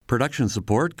Production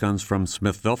support comes from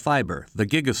Smithville Fiber, the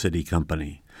Gigacity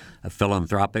Company, a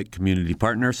philanthropic community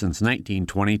partner since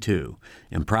 1922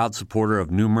 and proud supporter of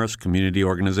numerous community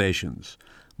organizations.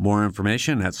 More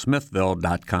information at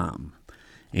smithville.com.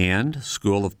 And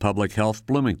School of Public Health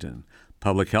Bloomington,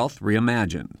 Public Health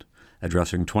Reimagined,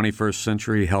 addressing 21st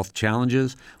century health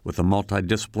challenges with a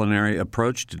multidisciplinary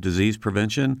approach to disease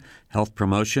prevention, health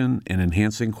promotion, and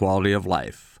enhancing quality of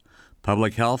life.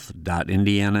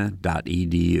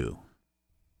 publichealth.indiana.edu.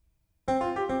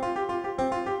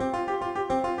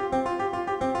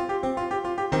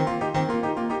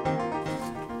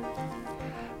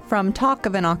 From talk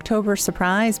of an October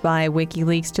surprise by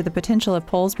WikiLeaks to the potential of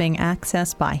polls being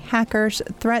accessed by hackers,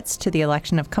 threats to the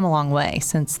election have come a long way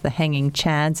since the hanging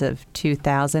chads of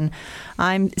 2000.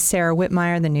 I'm Sarah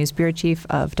Whitmire, the News Bureau Chief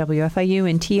of WFIU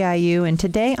and TIU, and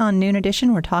today on Noon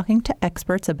Edition, we're talking to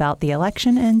experts about the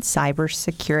election and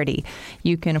cybersecurity.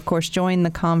 You can, of course, join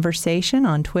the conversation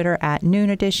on Twitter at Noon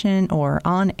Edition or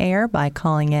on air by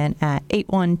calling in at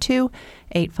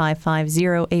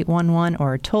 812-855-0811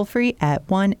 or toll free at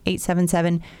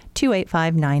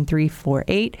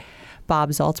 1-877-285-9348.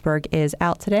 Bob Zaltsberg is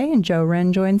out today, and Joe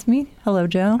Wren joins me. Hello,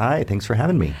 Joe. Hi, thanks for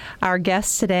having me. Our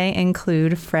guests today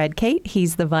include Fred Cate.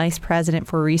 He's the Vice President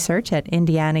for Research at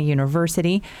Indiana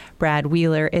University. Brad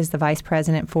Wheeler is the Vice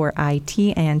President for IT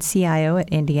and CIO at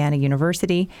Indiana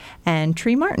University. And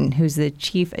Tree Martin, who's the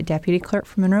Chief Deputy Clerk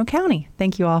for Monroe County.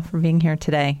 Thank you all for being here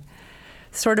today.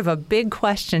 Sort of a big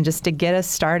question just to get us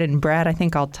started. And Brad, I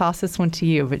think I'll toss this one to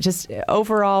you. But just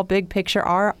overall, big picture,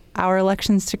 are our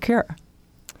elections secure?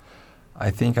 I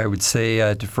think I would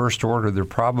say to first order, they're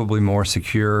probably more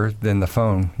secure than the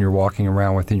phone you're walking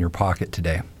around with in your pocket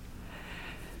today.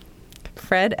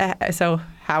 Fred, so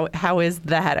how is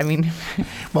that? I mean,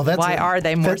 well, why are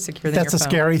they more secure than your phone? That's a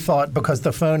scary thought because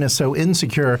the phone is so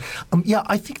insecure.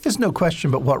 I think there's no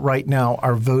question but what right now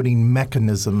our voting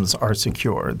mechanisms are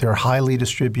secure. They're highly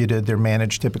distributed. They're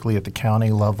managed typically at the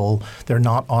county level. They're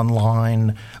not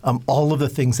online. All of the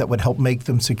things that would help make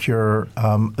them secure,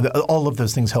 all of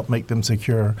those things help make them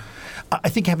secure. I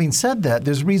think having said that,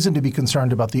 there's reason to be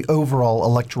concerned about the overall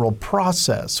electoral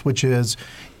process, which is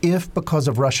if because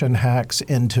of Russian hacks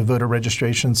into voter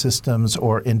registration systems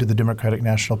or into the Democratic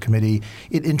National Committee,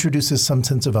 it introduces some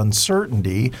sense of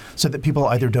uncertainty so that people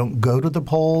either don't go to the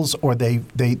polls or they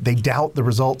doubt the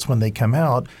results when they come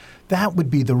out, that would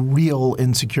be the real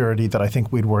insecurity that I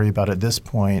think we'd worry about at this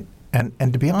point. And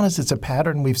to be honest, it's a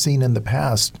pattern we've seen in the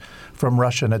past from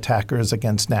Russian attackers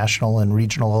against national and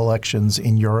regional elections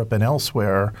in Europe and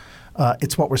elsewhere.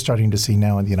 It's what we're starting to see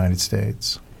now in the United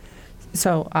States.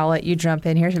 So I'll let you jump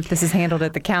in here. If this is handled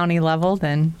at the county level,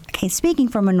 then... Okay, speaking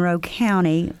for Monroe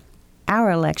County,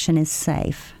 our election is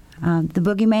safe. The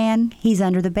boogeyman, he's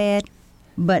under the bed,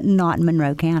 but not in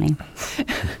Monroe County.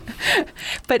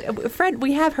 But, Fred,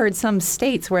 we have heard some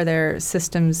states where their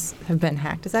systems have been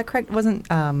hacked. Is that correct?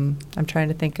 I'm trying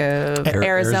to think of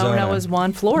Arizona was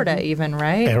one, Florida even,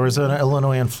 right? Arizona,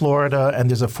 Illinois, and Florida. And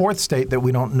there's a fourth state that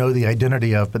we don't know the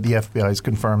identity of, but the FBI has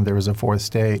confirmed there is a fourth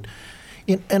state.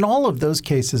 In all of those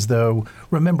cases, though,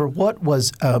 remember what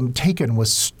was taken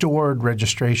was stored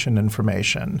registration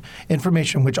information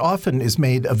which often is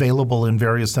made available in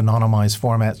various anonymized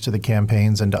formats to the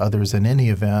campaigns and to others in any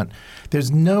event.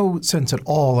 There's no sense at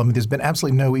all, there's been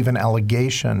absolutely no even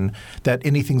allegation that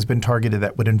anything's been targeted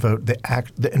that would involve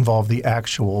the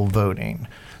actual voting.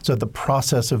 So the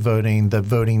process of voting, the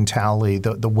voting tally,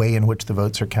 the way in which the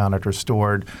votes are counted or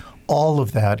stored, all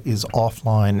of that is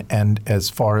offline and, as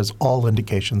far as all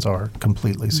indications are,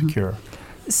 completely secure.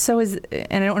 So and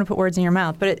I don't want to put words in your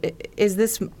mouth, but is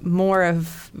this more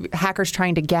of hackers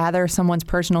trying to gather someone's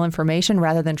personal information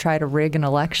rather than try to rig an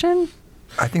election?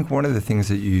 I think one of the things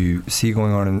that you see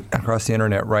going on across the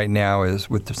internet right now is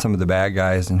with some of the bad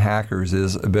guys and hackers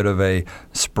is a bit of a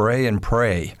spray and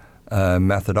pray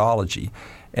methodology.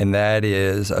 And that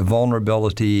is a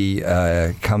vulnerability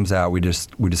comes out. We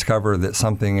discover that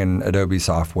something in Adobe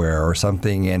software or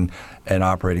something in an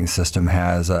operating system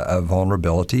has a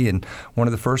vulnerability. And one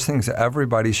of the first things that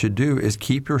everybody should do is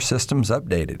keep your systems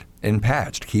updated and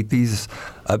patched. Keep these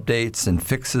updates and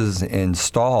fixes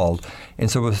installed.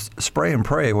 And so with spray and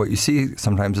pray, what you see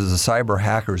sometimes is the cyber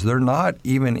hackers, they're not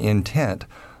even intent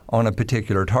on a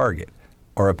particular target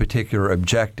or a particular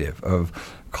objective of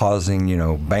causing,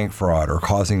 bank fraud or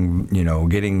causing,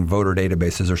 getting voter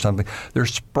databases or something. They're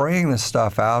spraying this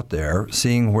stuff out there,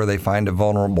 seeing where they find a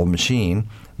vulnerable machine.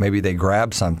 Maybe they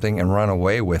grab something and run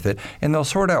away with it, and they'll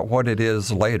sort out what it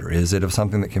is later. Is it of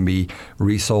something that can be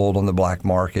resold on the black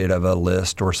market of a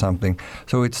list or something?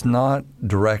 So it's not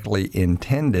directly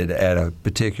intended at a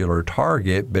particular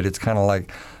target, but it's kind of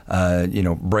like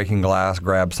breaking glass,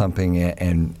 grab something,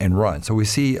 and run. So we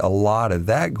see a lot of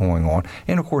that going on.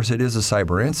 And, of course, it is a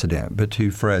cyber incident. But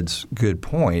to Fred's good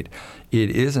point, it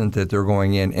isn't that they're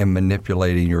going in and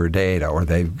manipulating your data or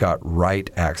they've got write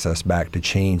access back to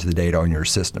change the data on your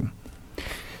system.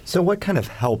 So what kind of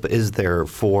help is there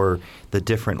for the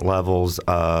different levels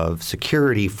of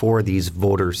security for these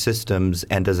voter systems?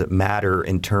 And does it matter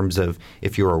in terms of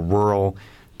if you're a rural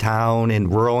town in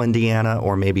rural Indiana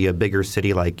or maybe a bigger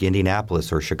city like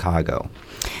Indianapolis or Chicago?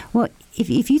 Well, if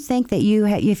you think that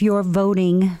if your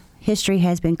voting history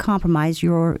has been compromised,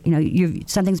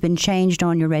 something's been changed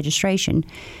on your registration,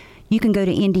 you can go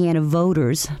to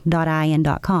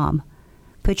indianavoters.in.com,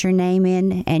 put your name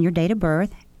in and your date of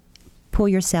birth, pull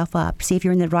yourself up, see if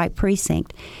you're in the right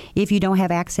precinct. If you don't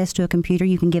have access to a computer,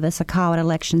 you can give us a call at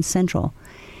Election Central.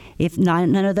 If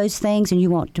none of those things and you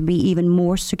want to be even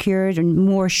more secured and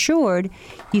more assured,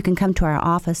 you can come to our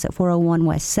office at 401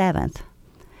 West 7th.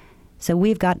 So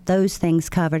we've got those things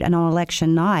covered. And on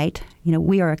election night,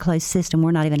 we are a closed system.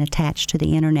 We're not even attached to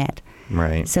the internet.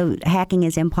 Right. So hacking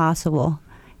is impossible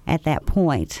at that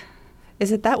point.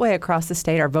 Is it that way across the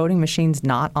state? Are voting machines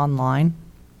not online?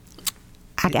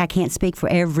 I can't speak for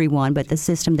everyone, but the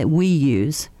system that we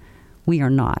use, we are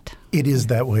not. It is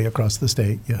that way across the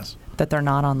state, yes. That they're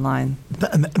not online.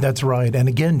 That's right. And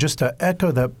again, just to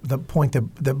echo the point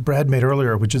that Brad made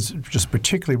earlier, which is just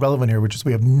particularly relevant here, which is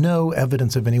we have no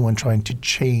evidence of anyone trying to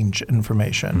change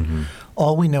information. Mm-hmm.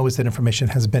 All we know is that information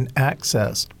has been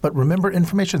accessed. But remember,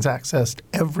 information is accessed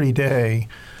every day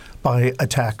by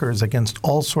attackers against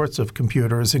all sorts of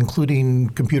computers, including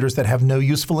computers that have no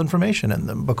useful information in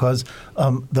them, because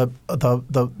the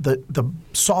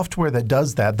software that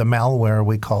does that, the malware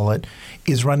we call it,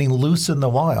 is running loose in the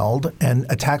wild and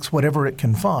attacks whatever it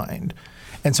can find.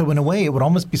 And so in a way, it would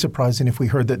almost be surprising if we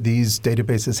heard that these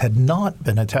databases had not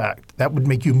been attacked. That would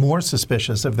make you more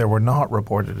suspicious if there were not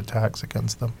reported attacks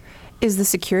against them. Is the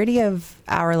security of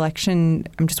our election,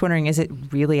 I'm just wondering, is it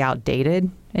really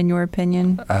outdated in your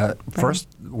opinion? First,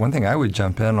 one thing I would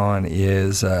jump in on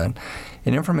is in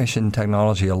information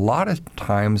technology, a lot of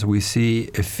times we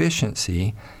see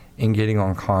efficiency in getting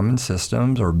on common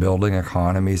systems or building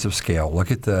economies of scale.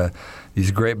 Look at these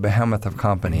great behemoth of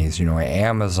companies,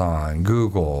 Amazon,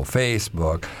 Google,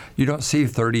 Facebook. You don't see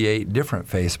 38 different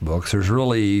Facebooks. There's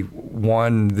really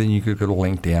one, then you could go to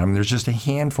LinkedIn. I mean, there's just a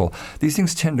handful. These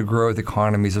things tend to grow with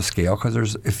economies of scale because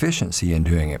there's efficiency in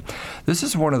doing it. This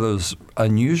is one of those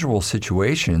unusual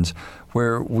situations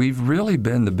where we've really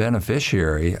been the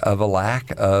beneficiary of a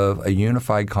lack of a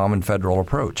unified common federal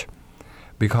approach,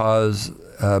 because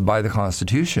by the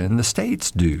Constitution, the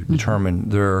states do determine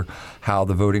how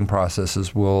the voting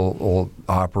processes will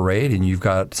operate, and you've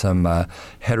got some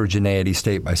heterogeneity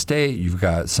state by state. You've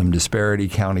got some disparity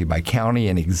county by county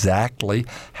in exactly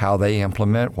how they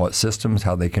implement, what systems,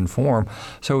 how they conform.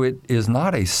 So it is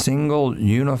not a single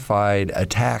unified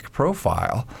attack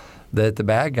profile that the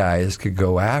bad guys could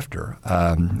go after.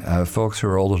 Folks who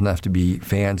are old enough to be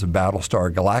fans of Battlestar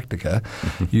Galactica,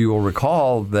 you will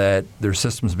recall that their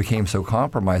systems became so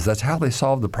compromised. That's how they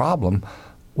solved the problem,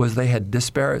 was they had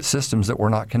disparate systems that were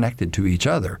not connected to each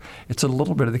other. It's a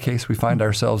little bit of the case we find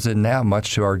ourselves in now,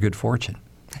 much to our good fortune.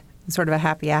 Sort of a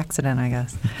happy accident, I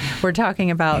guess. We're talking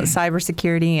about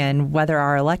cybersecurity and whether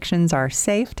our elections are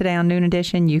safe today on Noon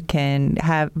Edition. You can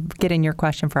get in your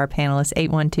question for our panelists,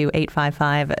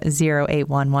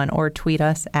 812-855-0811, or tweet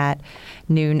us at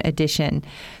Noon Edition.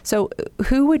 So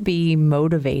who would be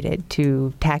motivated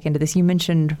to tack into this? You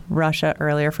mentioned Russia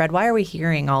earlier. Fred, why are we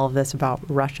hearing all of this about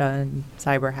Russia and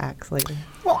cyber hacks lately?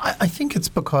 Well, I think it's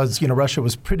because, Russia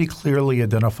was pretty clearly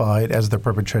identified as the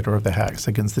perpetrator of the hacks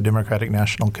against the Democratic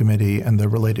National Committee and the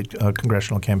related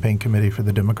Congressional Campaign Committee for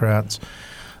the Democrats.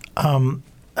 And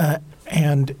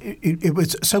it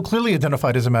was so clearly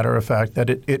identified, as a matter of fact, that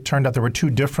it turned out there were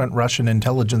two different Russian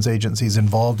intelligence agencies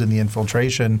involved in the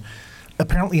infiltration,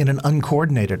 apparently in an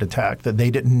uncoordinated attack, that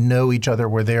they didn't know each other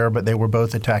were there, but they were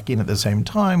both attacking at the same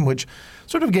time, which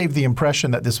sort of gave the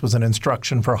impression that this was an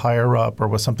instruction for higher up or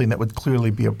was something that would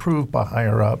clearly be approved by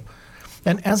higher up.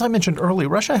 And as I mentioned earlier,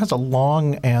 Russia has a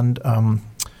long and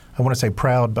I want to say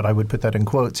proud, but I would put that in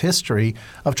quotes, history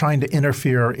of trying to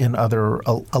interfere in other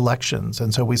elections.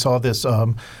 And so we saw this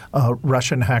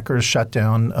Russian hackers shut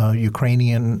down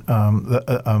Ukrainian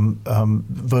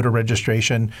voter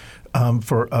registration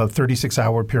for a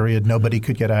 36-hour period. Nobody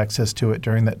could get access to it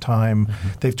during that time. Mm-hmm.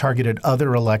 They've targeted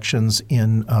other elections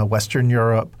in Western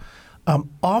Europe.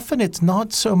 Often it's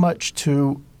not so much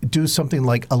to do something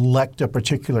like elect a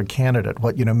particular candidate.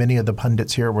 What many of the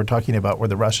pundits here were talking about were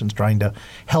the Russians trying to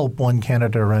help one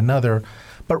candidate or another.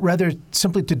 but rather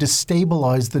simply to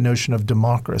destabilize the notion of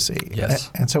democracy.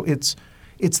 Yes. And so it's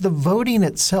the voting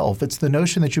itself. It's the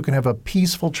notion that you can have a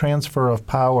peaceful transfer of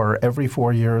power every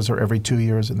 4 years or every 2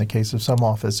 years in the case of some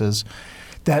offices,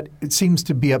 that it seems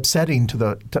to be upsetting to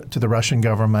the Russian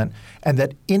government, and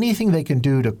that anything they can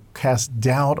do to cast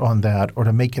doubt on that or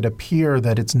to make it appear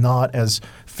that it's not as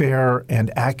fair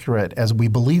and accurate as we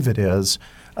believe it is,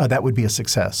 that would be a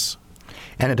success.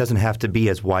 And it doesn't have to be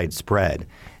as widespread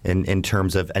in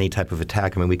terms of any type of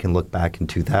attack. I mean, we can look back in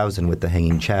 2000 with the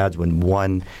hanging chads when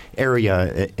one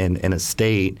area in a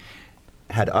state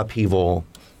had upheaval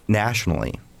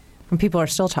nationally. And people are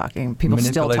still talking. People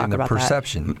still talk Manipulating about the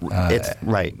perception. It's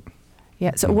right.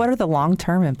 Yeah. So what are the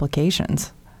long-term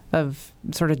implications of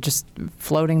sort of just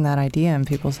floating that idea in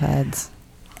people's heads?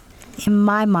 In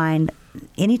my mind,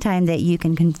 anytime that you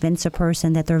can convince a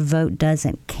person that their vote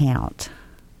doesn't count,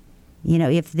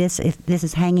 if this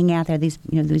is hanging out there, these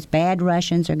bad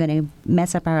Russians are going to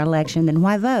mess up our election, then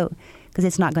why vote? Because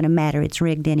it's not going to matter. It's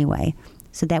rigged anyway.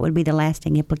 So that would be the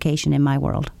lasting implication in my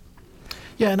world.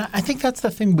 Yeah, and I think that's the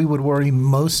thing we would worry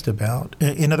most about.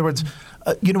 In other words,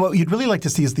 what you'd really like to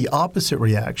see is the opposite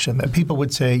reaction, that people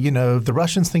would say, the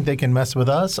Russians think they can mess with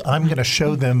us. I'm going to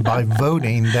show them by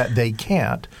voting that they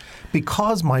can't,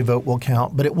 because my vote will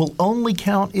count, but it will only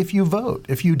count if you vote.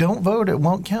 If you don't vote, it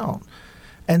won't count.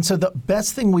 And so the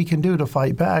best thing we can do to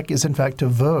fight back is, in fact, to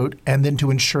vote and then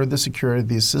to ensure the security of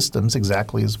these systems,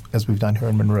 exactly as we've done here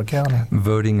in Monroe County.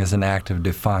 Voting is an act of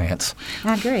defiance.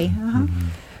 I agree. Mm-hmm.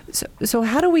 So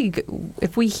how do we,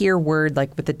 if we hear word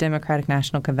like with the Democratic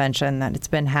National Convention that it's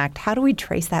been hacked, how do we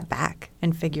trace that back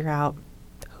and figure out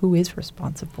who is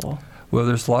responsible? Well,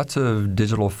 there's lots of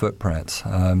digital footprints.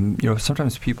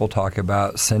 Sometimes people talk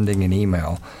about sending an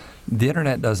email. The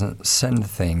internet doesn't send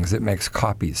things; it makes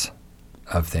copies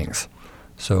of things.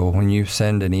 So when you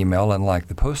send an email, unlike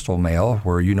the postal mail,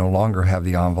 where you no longer have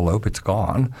the envelope, it's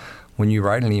gone. When you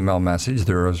write an email message,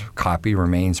 a copy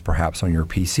remains perhaps on your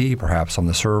PC, perhaps on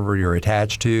the server you're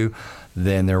attached to.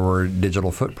 Then there were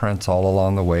digital footprints all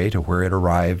along the way to where it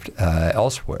arrived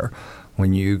elsewhere.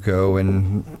 When you go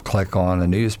and click on a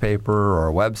newspaper or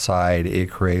a website, it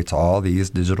creates all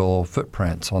these digital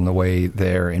footprints on the way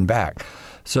there and back.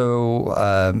 So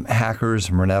hackers,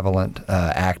 malevolent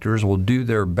actors will do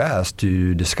their best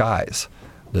to disguise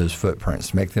those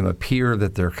footprints, make them appear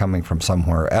that they're coming from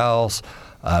somewhere else,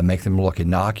 make them look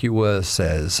innocuous.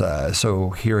 So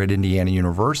here at Indiana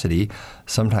University,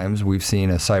 sometimes we've seen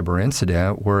a cyber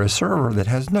incident where a server that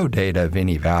has no data of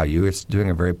any value, it's doing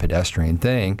a very pedestrian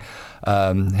thing,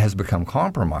 has become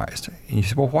compromised. And you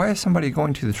say, well, why is somebody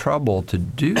going to the trouble to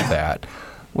do that?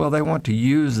 Well, they want to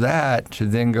use that to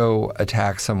then go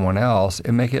attack someone else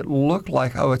and make it look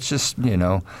like, it's just,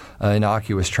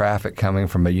 innocuous traffic coming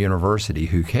from a university.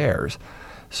 Who cares?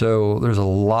 So there's a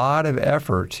lot of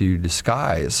effort to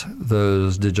disguise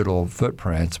those digital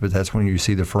footprints, but that's when you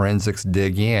see the forensics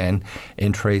dig in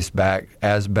and trace back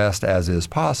as best as is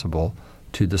possible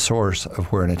to the source of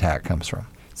where an attack comes from.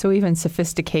 So even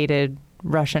sophisticated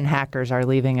Russian hackers are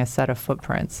leaving a set of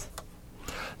footprints.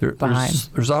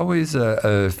 There's always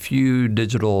a few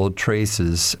digital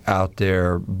traces out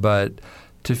there, but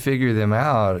to figure them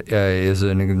out is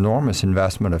an enormous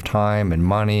investment of time and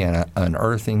money and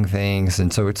unearthing things.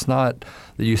 And so it's not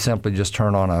that you simply just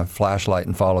turn on a flashlight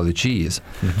and follow the cheese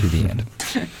to the end.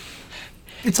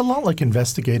 It's a lot like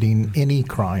investigating any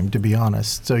crime, to be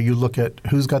honest. So you look at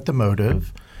who's got the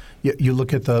motive. You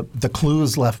look at the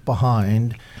clues left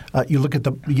behind. You look at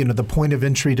the point of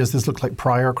entry. Does this look like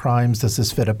prior crimes? Does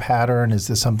this fit a pattern? Is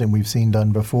this something we've seen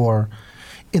done before?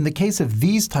 In the case of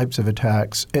these types of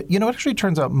attacks, it actually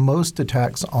turns out most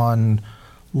attacks online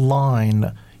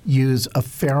use a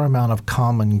fair amount of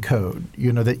common code.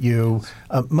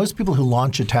 Most people who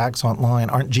launch attacks online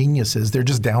aren't geniuses. They're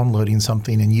just downloading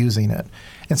something and using it.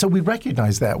 And so we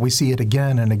recognize that. We see it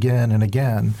again and again and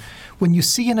again. When you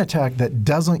see an attack that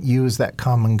doesn't use that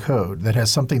common code, that has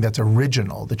something that's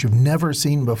original, that you've never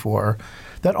seen before,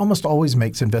 that almost always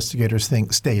makes investigators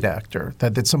think state actor,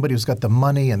 that somebody who's got the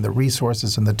money and the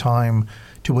resources and the time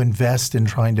to invest in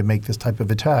trying to make this type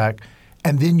of attack.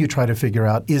 And then you try to figure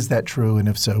out, is that true? And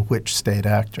if so, which state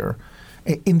actor?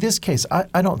 In this case,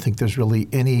 I don't think there's really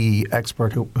any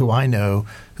expert who I know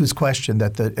who's questioned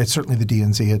that certainly the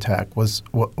DNC attack was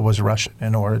Russian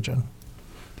in origin.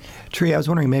 Tree, I was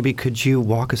wondering, maybe could you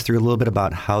walk us through a little bit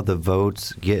about how the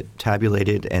votes get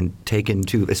tabulated and taken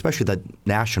to, especially the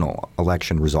national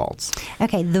election results?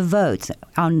 Okay, the votes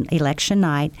on election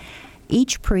night,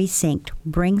 each precinct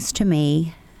brings to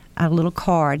me a little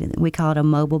card. We call it a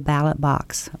mobile ballot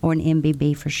box, or an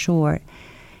MBB for short.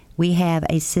 We have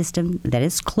a system that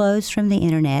is closed from the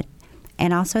internet,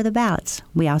 and also the ballots.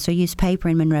 We also use paper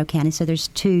in Monroe County, so there's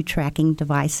 2 tracking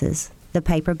devices, the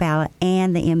paper ballot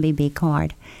and the MBB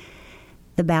card.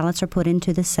 The ballots are put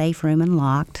into the safe room and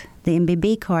locked. The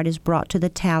MBB card is brought to the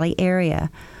tally area.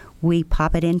 We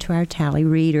pop it into our tally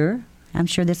reader. I'm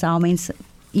sure this all means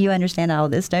you understand all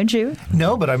of this, don't you?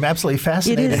 No, but I'm absolutely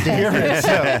fascinated to hear it.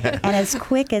 So. And as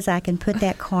quick as I can put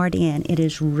that card in, it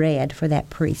is read for that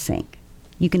precinct.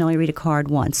 You can only read a card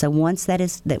once. So once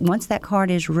that card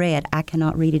is read, I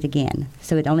cannot read it again.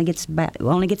 So it only gets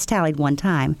tallied one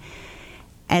time.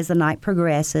 As the night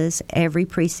progresses, every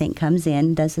precinct comes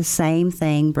in, does the same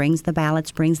thing, brings the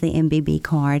ballots, brings the MBB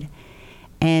card,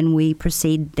 and we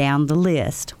proceed down the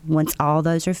list. Once all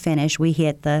those are finished, we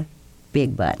hit the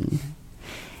big button,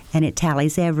 and it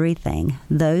tallies everything.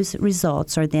 Those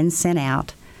results are then sent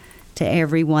out to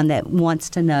everyone that wants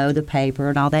to know the paper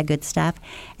and all that good stuff.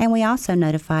 And we also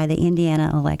notify the Indiana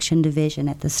Election Division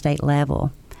at the state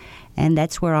level. And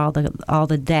that's where all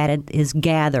the data is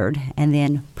gathered and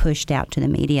then pushed out to the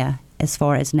media as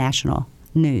far as national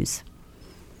news.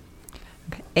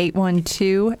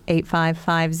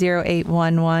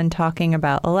 812-855-0811, talking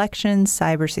about elections,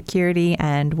 cybersecurity,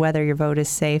 and whether your vote is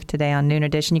safe today on Noon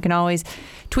Edition. You can always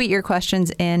tweet your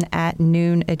questions in at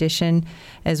Noon Edition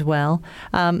as well.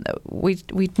 We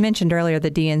mentioned earlier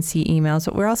the DNC emails,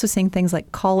 but we're also seeing things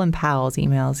like Colin Powell's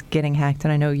emails getting hacked,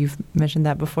 and I know you've mentioned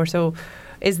that before. So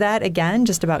is that, again,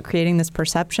 just about creating this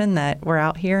perception that we're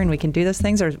out here and we can do those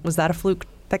things, or was that a fluke?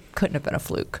 That couldn't have been a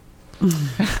fluke.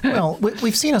 Well,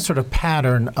 we've seen a sort of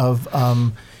pattern of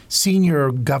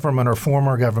senior government or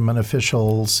former government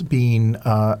officials being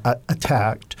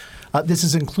attacked. This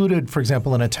has included, for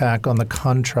example, an attack on the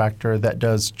contractor that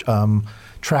does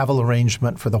travel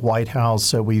arrangement for the White House.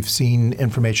 So we've seen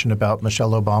information about Michelle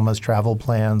Obama's travel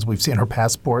plans. We've seen her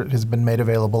passport has been made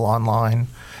available online.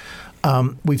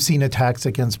 We've seen attacks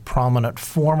against prominent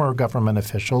former government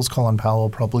officials, Colin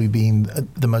Powell probably being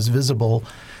the most visible.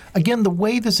 Again, the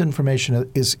way this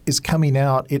information is coming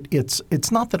out,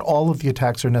 it's not that all of the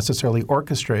attacks are necessarily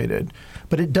orchestrated,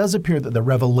 but it does appear that the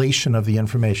revelation of the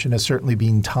information is certainly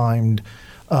being timed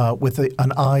with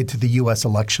an eye to the U.S.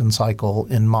 election cycle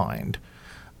in mind.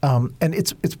 And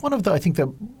it's one of the, I think that,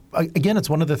 again, it's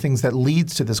one of the things that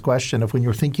leads to this question of when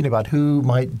you're thinking about who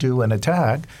might do an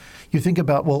attack, you think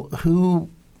about, well, who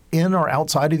in or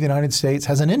outside of the United States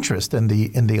has an interest in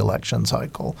the election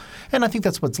cycle. And I think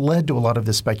that's what's led to a lot of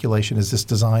this speculation. Is this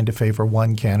designed to favor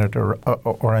one candidate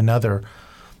or another?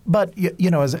 But,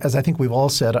 as I think we've all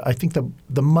said, I think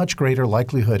the much greater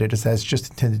likelihood it is that it's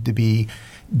just intended to be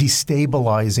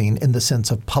destabilizing in the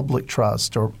sense of public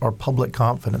trust or public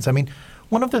confidence. I mean,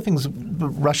 one of the things the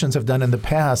Russians have done in the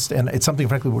past, and it's something,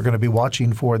 frankly, we're going to be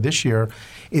watching for this year,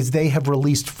 is they have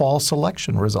released false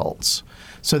election results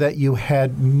so that you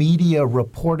had media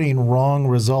reporting wrong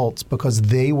results because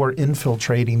they were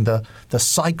infiltrating the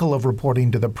cycle of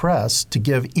reporting to the press to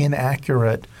give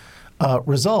inaccurate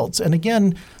results. And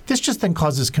again, this just then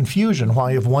causes confusion.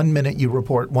 Why if 1 minute you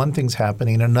report one thing's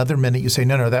happening, another minute you say,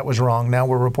 no, that was wrong, now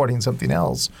we're reporting something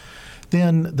else.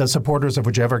 Then the supporters of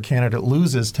whichever candidate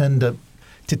loses tend to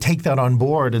take that on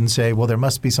board and say, well, there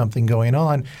must be something going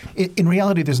on. In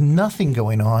reality, there's nothing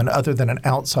going on other than an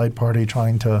outside party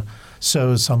trying to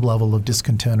sow some level of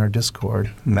discontent or discord.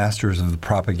 Masters of the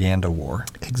propaganda war.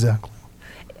 Exactly.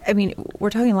 I mean,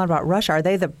 we're talking a lot about Russia. Are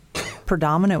they the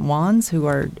predominant ones who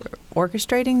are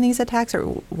orchestrating these attacks? Or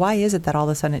why is it that all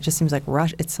of a sudden it just seems like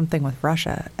it's something with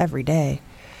Russia every day?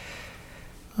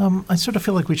 I sort of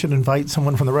feel like we should invite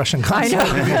someone from the Russian consulate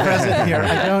to be present here.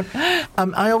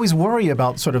 I always worry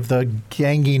about sort of the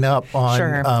ganging up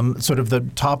on sort of the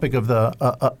topic of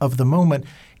the moment.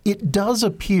 It does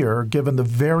appear, given the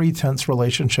very tense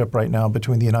relationship right now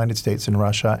between the United States and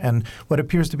Russia, and what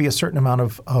appears to be a certain amount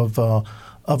of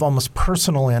almost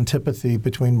personal antipathy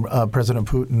between President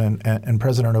Putin and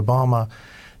President Obama,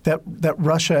 that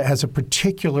Russia has a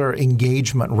particular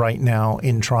engagement right now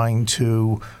in trying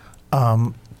to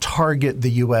target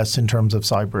the U.S. in terms of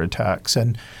cyber attacks.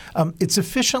 And it's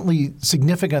sufficiently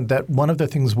significant that one of the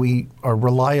things we are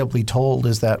reliably told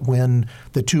is that when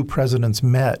the two presidents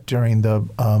met during the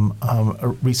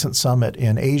recent summit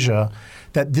in Asia,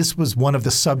 that this was one of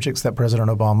the subjects that President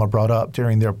Obama brought up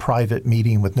during their private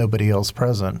meeting with nobody else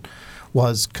present,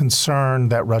 was concern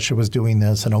that Russia was doing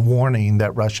this and a warning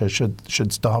that Russia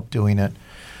should stop doing it.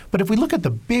 But if we look at the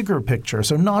bigger picture,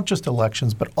 so not just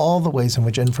elections, but all the ways in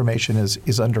which information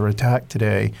is under attack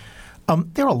today,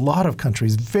 There are a lot of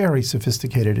countries very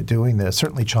sophisticated at doing this.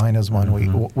 Certainly China is one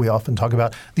we often talk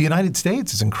about. The United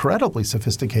States is incredibly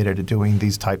sophisticated at doing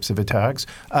these types of attacks.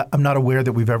 I'm not aware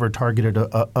that we've ever targeted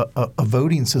a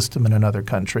voting system in another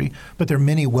country, but there are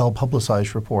many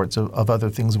well-publicized reports of other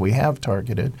things we have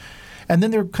targeted. And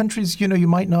then there are countries, you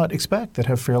might not expect that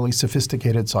have fairly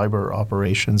sophisticated cyber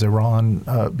operations, Iran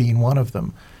being one of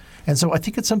them. And so I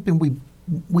think it's something we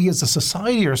as a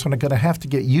society are sort of going to have to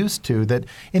get used to, that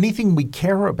anything we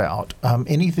care about,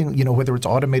 anything, whether it's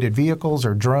automated vehicles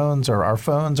or drones or our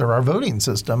phones or our voting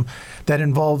system that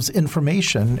involves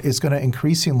information is going to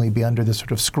increasingly be under this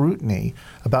sort of scrutiny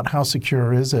about how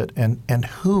secure is it and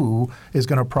who is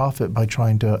going to profit by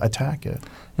trying to attack it.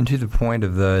 And to the point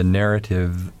of the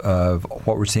narrative of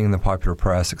what we're seeing in the popular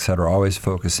press, et cetera, always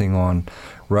focusing on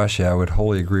Russia, I would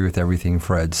wholly agree with everything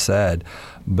Fred said.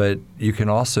 But you can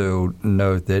also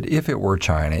note that if it were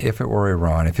China, if it were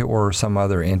Iran, if it were some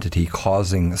other entity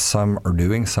causing some or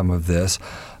doing some of this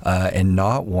and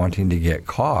not wanting to get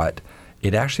caught,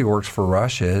 it actually works for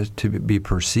Russia to be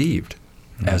perceived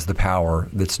as the power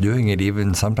that's doing it,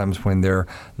 even sometimes when they're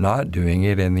not doing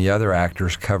it and the other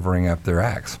actors covering up their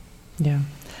acts. Yeah.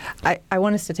 I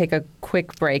want us to take a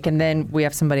quick break, and then we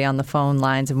have somebody on the phone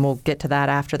lines, and we'll get to that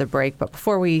after the break. But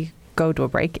before we go to a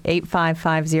break,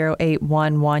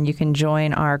 855-0811, you can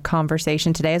join our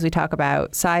conversation today as we talk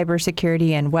about cybersecurity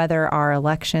and whether our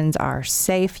elections are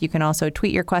safe. You can also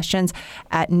tweet your questions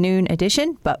at Noon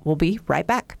Edition, but we'll be right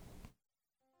back.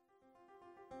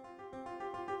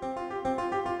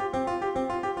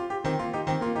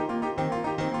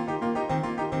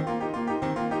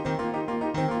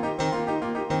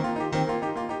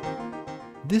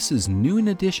 This is Noon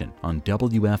Edition on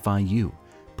WFIU.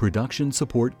 Production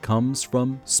support comes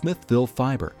from Smithville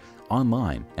Fiber,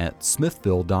 online at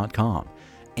smithville.com,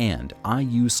 and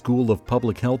IU School of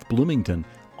Public Health Bloomington,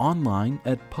 online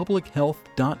at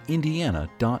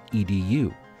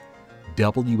publichealth.indiana.edu.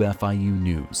 WFIU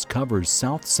News covers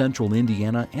South Central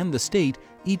Indiana and the state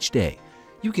each day.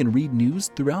 You can read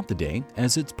news throughout the day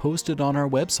as it's posted on our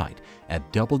website at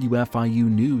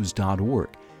wfiunews.org.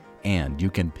 And you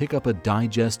can pick up a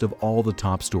digest of all the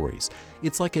top stories.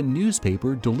 It's like a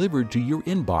newspaper delivered to your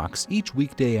inbox each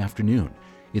weekday afternoon.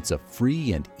 It's a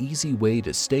free and easy way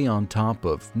to stay on top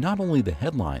of not only the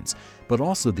headlines, but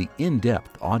also the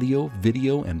in-depth audio,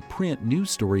 video, and print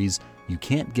news stories you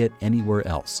can't get anywhere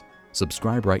else.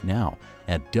 Subscribe right now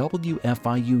at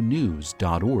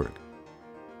wfiunews.org.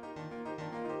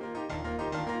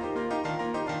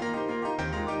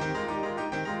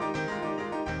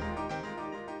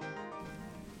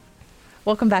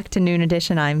 Welcome back to Noon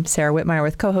Edition. I'm Sarah Whitmire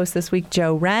with co-host this week,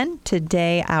 Joe Wren.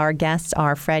 Today, our guests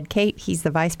are Fred Cate. He's the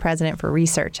Vice President for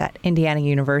Research at Indiana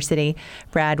University.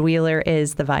 Brad Wheeler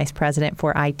is the Vice President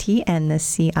for IT and the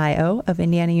CIO of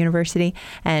Indiana University.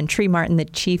 And Tree Martin, the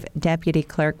Chief Deputy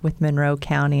Clerk with Monroe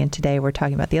County. And today, we're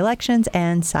talking about the elections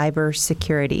and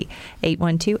cybersecurity.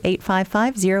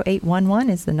 812-855-0811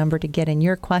 is the number to get in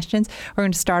your questions. We're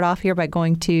going to start off here by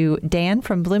going to Dan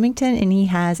from Bloomington, and he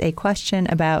has a question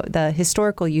about the historical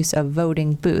use of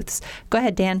voting booths. Go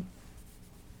ahead, Dan.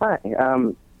 Hi.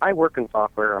 I work in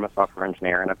software. I'm a software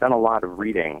engineer, and I've done a lot of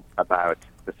reading about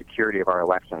the security of our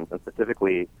elections, and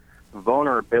specifically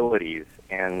vulnerabilities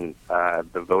in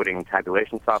the voting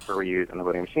tabulation software we use and the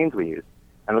voting machines we use.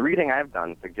 And the reading I've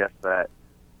done suggests that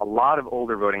a lot of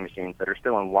older voting machines that are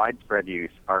still in widespread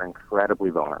use are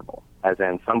incredibly vulnerable, as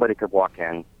in somebody could walk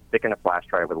in, stick in a flash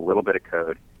drive with a little bit of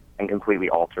code, and completely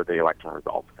alter the election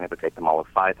results. And it would take them all of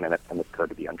 5 minutes and this code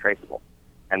to be untraceable.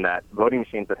 And that voting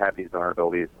machines that have these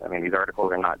vulnerabilities, these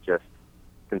articles are not just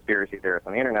conspiracy theorists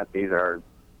on the internet. These are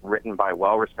written by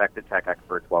well-respected tech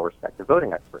experts, well-respected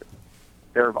voting experts.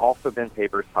 There have also been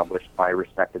papers published by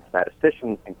respected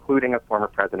statisticians, including a former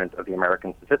president of the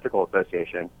American Statistical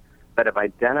Association, that have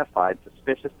identified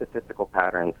suspicious statistical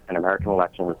patterns in American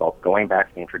election results going back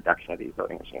to the introduction of these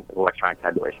voting machines, electronic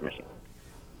tabulation machines.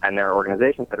 And there are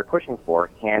organizations that are pushing for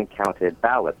hand-counted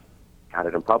ballots,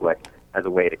 counted in public, as a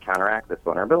way to counteract this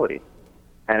vulnerability.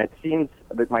 And it seems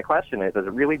that my question is, does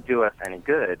it really do us any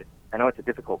good? I know it's a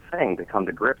difficult thing to come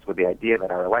to grips with the idea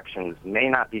that our elections may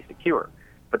not be secure,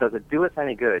 but does it do us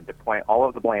any good to point all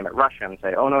of the blame at Russia and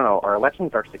say, oh, no, our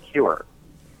elections are secure,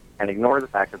 and ignore the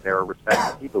fact that there are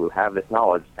respected people who have this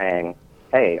knowledge saying,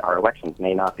 hey, our elections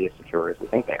may not be as secure as we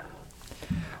think they are?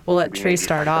 We'll let Tree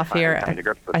start off here. I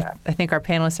think our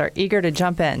panelists are eager to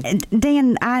jump in.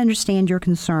 Dan, I understand your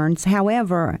concerns.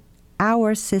 However,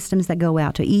 our systems that go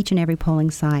out to each and every polling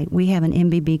site, we have an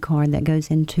MBB card that goes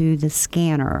into the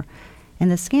scanner. And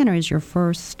the scanner is your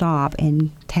first stop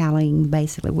in tallying,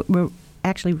 basically. We're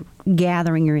actually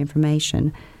gathering your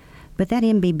information. But that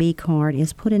MBB card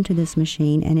is put into this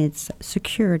machine, and it's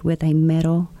secured with a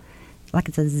metal, like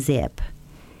it's a zip.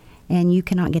 And you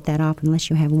cannot get that off unless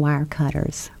you have wire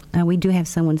cutters. We do have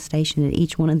someone stationed at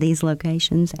each one of these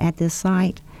locations at this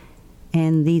site,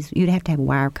 and you'd have to have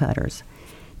wire cutters.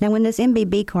 Now, when this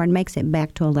MBB card makes it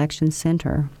back to Election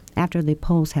Center after the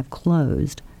polls have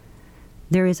closed,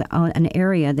 there is an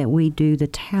area that we do the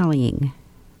tallying.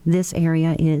 This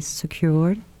area is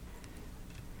secured.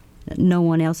 No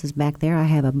one else is back there. I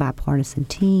have a bipartisan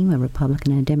team, a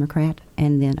Republican and a Democrat,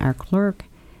 and then our clerk.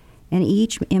 And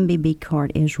each MBB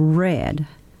card is read.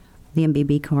 The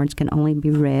MBB cards can only be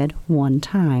read one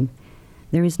time.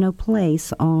 There is no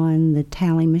place on the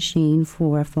tally machine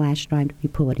for a flash drive to be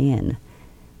put in.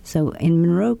 So in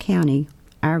Monroe County,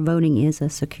 our voting is a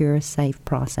secure, safe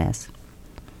process.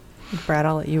 Brad,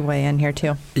 I'll let you weigh in here,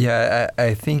 too. Yeah,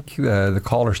 I think the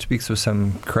caller speaks with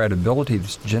some credibility.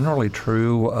 That's generally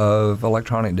true of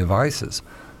electronic devices.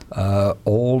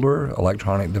 Older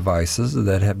electronic devices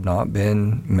that have not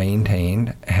been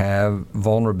maintained have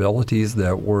vulnerabilities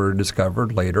that were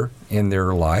discovered later in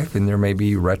their life, and there may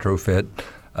be retrofit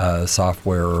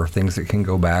software or things that can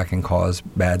go back and cause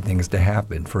bad things to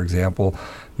happen. For example,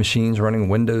 machines running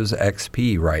Windows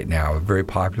XP right now, a very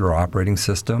popular operating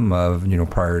system of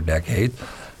prior decades,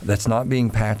 that's not being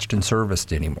patched and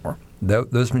serviced anymore.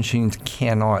 Those machines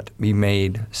cannot be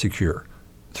made secure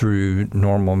through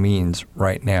normal means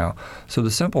right now. So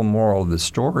the simple moral of the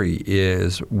story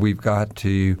is we've got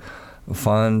to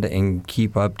fund and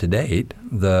keep up to date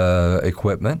the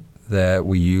equipment that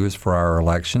we use for our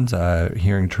elections.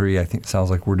 Hearing Tree, I think, sounds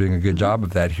like we're doing a good job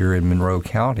of that here in Monroe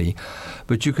County.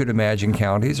 But you could imagine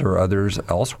counties or others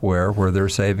elsewhere where they're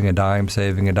saving a dime,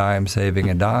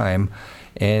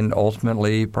 and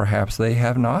ultimately perhaps they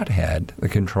have not had the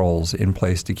controls in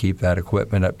place to keep that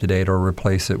equipment up to date or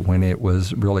replace it when it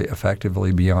was really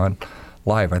effectively beyond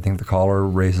life. I think the caller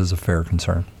raises a fair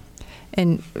concern.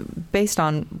 And based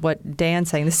on what Dan's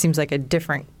saying, this seems like a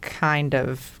different kind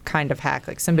of hack.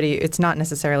 Like it's not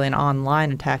necessarily an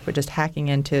online attack, but just hacking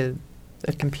into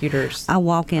the computers. A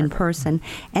walk-in person.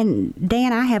 And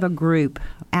Dan, I have a group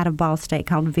out of Ball State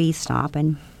called V-Stop,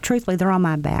 and truthfully, they're on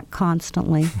my back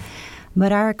constantly.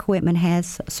 But our equipment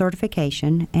has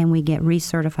certification, and we get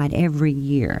recertified every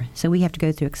year. So we have to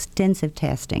go through extensive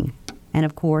testing. And,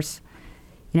 of course,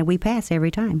 we pass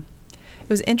every time. It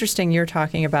was interesting you're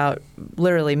talking about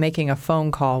literally making a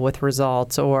phone call with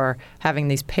results or having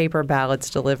these paper ballots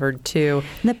delivered to.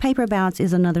 The paper ballots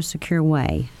is another secure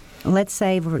way. Let's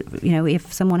say,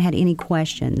 if someone had any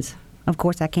questions, of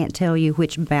course I can't tell you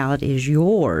which ballot is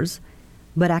yours,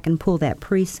 but I can pull that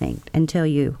precinct and tell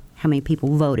you how many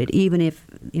people voted, even if,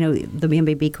 the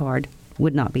MBB card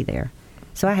would not be there.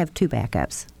 So I have two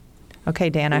backups. Okay,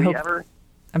 Dan,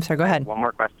 I'm sorry, go ahead. One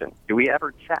more question. Do we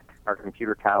ever check our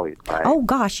computer tallies by Oh,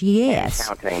 gosh, yes.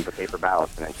 counting the paper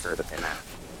ballots and ensure that they match?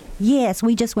 Yes,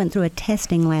 we just went through a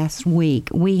testing last week.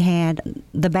 We had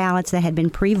the ballots that had been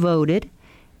pre-voted,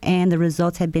 and the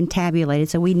results had been tabulated,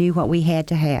 so we knew what we had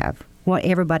to have, what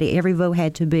every vote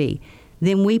had to be.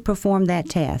 Then we perform that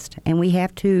test, and we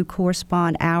have to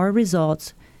correspond our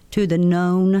results to the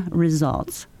known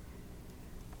results.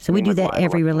 So we do that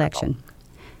every election.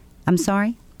 I'm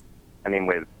sorry? I mean,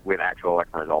 with actual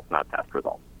election results, not test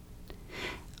results.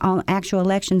 On actual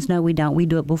elections, no, we don't. We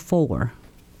do it before.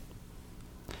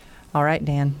 All right,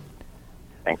 Dan.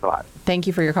 Thanks a lot. Thank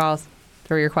you for your calls,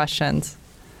 for your questions.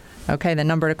 Okay, the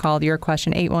number to call your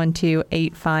question,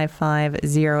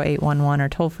 812-855-0811, or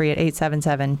toll free at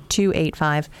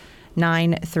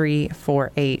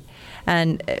 877-285-9348.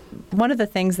 And one of the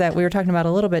things that we were talking about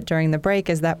a little bit during the break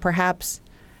is that perhaps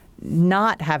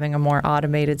not having a more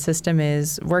automated system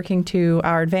is working to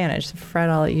our advantage. Fred,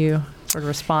 I'll let you sort of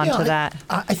respond to that.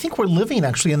 I think we're living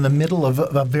actually in the middle of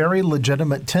a very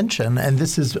legitimate tension, and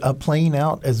this is playing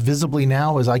out as visibly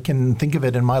now as I can think of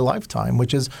it in my lifetime,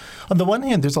 which is, on the one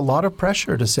hand, there's a lot of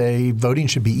pressure to say voting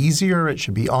should be easier, it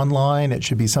should be online, it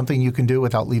should be something you can do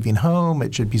without leaving home,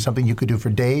 it should be something you could do for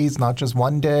days, not just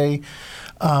one day.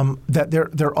 That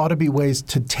there ought to be ways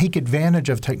to take advantage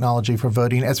of technology for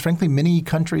voting, as frankly many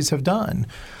countries have done.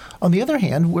 On the other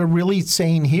hand, we're really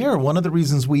saying here one of the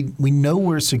reasons we know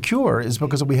we're secure is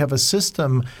because we have a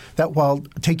system that, while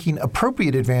taking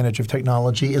appropriate advantage of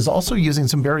technology, is also using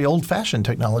some very old-fashioned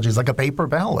technologies like a paper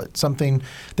ballot, something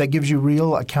that gives you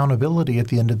real accountability at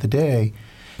the end of the day.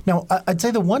 Now, I'd say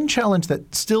the one challenge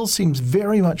that still seems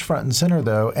very much front and center,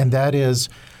 though, and that is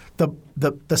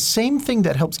the same thing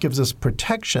that helps gives us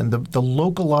protection, the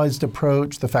localized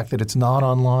approach, the fact that it's not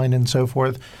online and so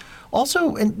forth.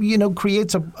 Also,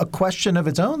 creates a question of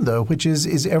its own, though, which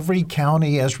is every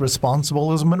county as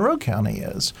responsible as Monroe County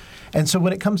is? And so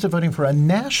when it comes to voting for a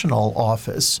national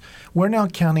office, we're now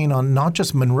counting on not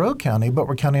just Monroe County, but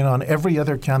we're counting on every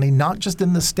other county, not just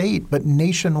in the state, but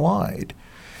nationwide.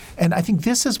 And I think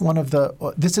this is one of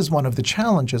the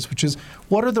challenges, which is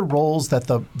what are the roles that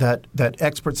that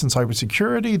experts in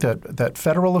cybersecurity, that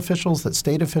federal officials, that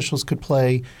state officials could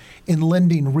play in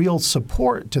lending real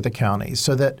support to the counties,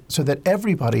 so that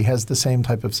everybody has the same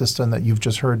type of system that you've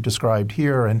just heard described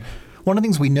here. And one of the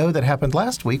things we know that happened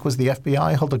last week was the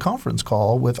FBI held a conference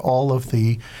call with all of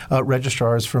the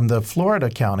registrars from the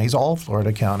Florida counties, all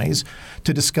Florida counties,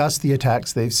 to discuss the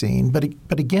attacks they've seen.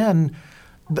 But again,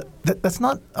 that's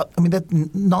not – I mean, that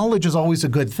knowledge is always a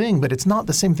good thing, but it's not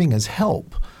the same thing as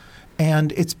help.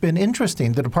 And it's been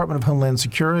interesting. The Department of Homeland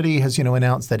Security has,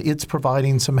 announced that it's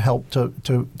providing some help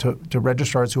to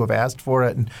registrars who have asked for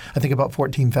it. And I think about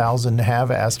 14,000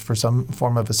 have asked for some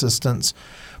form of assistance.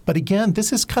 But again,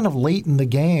 this is kind of late in the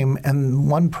game. And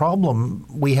one problem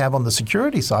we have on the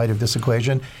security side of this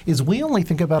equation is we only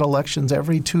think about elections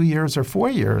every 2 years or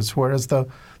 4 years, whereas the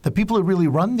people who really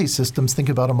run these systems think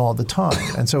about them all the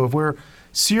time. And so if we're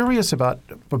serious about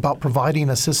providing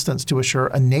assistance to assure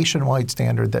a nationwide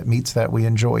standard that meets that we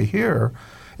enjoy here,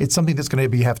 it's something that's going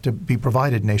to have to be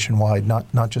provided nationwide,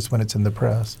 not just when it's in the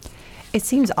press. It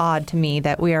seems odd to me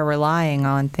that we are relying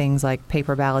on things like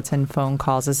paper ballots and phone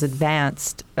calls as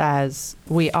advanced as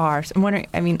we are. So I'm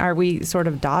wondering, are we sort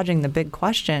of dodging the big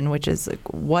question, which is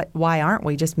why aren't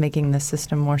we just making the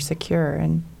system more secure?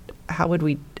 And how would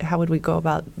we go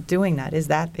about doing that? Is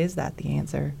that the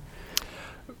answer?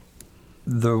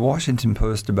 The Washington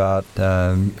Post about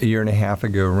a year and a half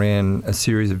ago ran a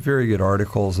series of very good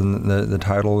articles, and the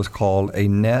title was called A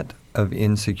Net of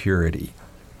Insecurity.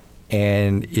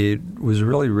 And it was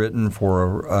really written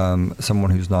for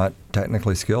someone who's not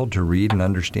technically skilled to read and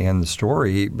understand the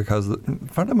story, because the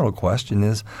fundamental question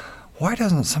is, why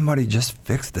doesn't somebody just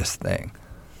fix this thing?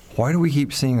 Why do we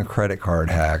keep seeing a credit card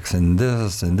hacks and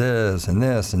this and this and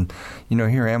this? And,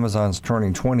 here Amazon's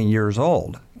turning 20 years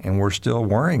old, and we're still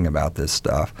worrying about this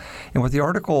stuff. And what the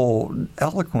article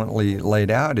eloquently laid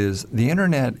out is the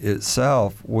Internet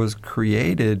itself was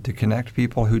created to connect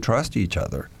people who trust each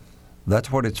other.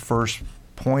 That's what its first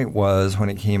point was when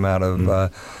it came out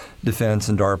of defense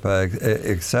and DARPA,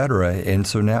 et cetera. And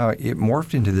so now it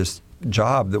morphed into this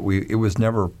job that it was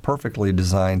never perfectly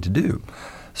designed to do.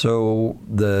 So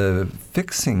the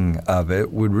fixing of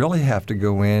it would really have to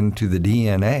go into the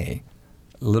DNA,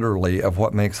 literally, of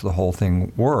what makes the whole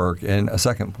thing work. And a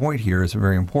second point here is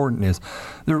very important, is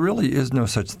there really is no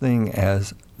such thing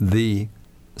as the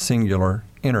singular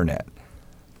Internet.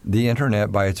 The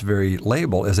Internet, by its very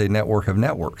label, is a network of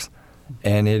networks.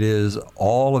 And it is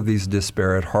all of these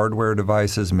disparate hardware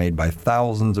devices made by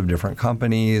thousands of different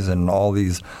companies and all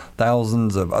these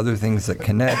thousands of other things that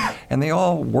connect. And they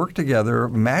all work together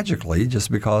magically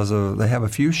just because they have a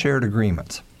few shared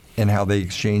agreements in how they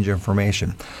exchange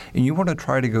information. And you want to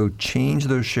try to go change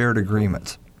those shared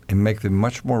agreements and make them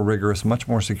much more rigorous, much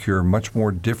more secure, much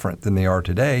more different than they are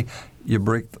today. You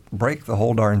break the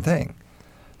whole darn thing.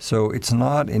 So it's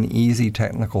not an easy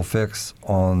technical fix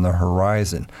on the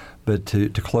horizon. But to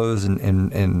close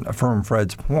and affirm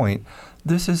Fred's point,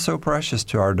 this is so precious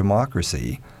to our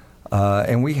democracy.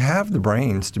 And we have the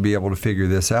brains to be able to figure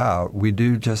this out. We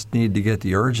do just need to get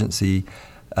the urgency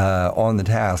on the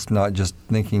task, not just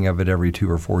thinking of it every 2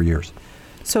 or 4 years.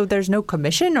 So there's no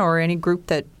commission or any group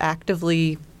that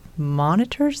actively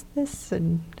monitors this?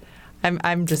 And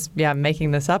I'm just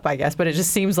making this up, I guess, but it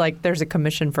just seems like there's a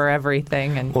commission for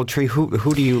everything. And well, Tree,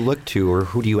 who do you look to, or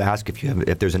who do you ask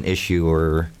if there's an issue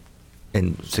or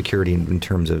in security in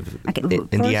terms of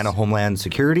Indiana Homeland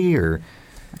Security? Or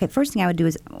first thing I would do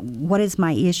is, what is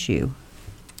my issue?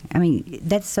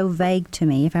 That's so vague to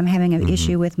me. If I'm having an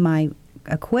issue with my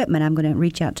equipment, I'm going to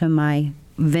reach out to my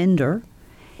vendor.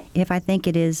 If I think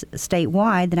it is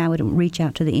statewide, then I would reach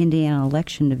out to the Indiana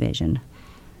Election Division.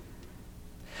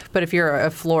 But if you're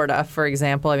a Florida, for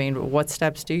example, what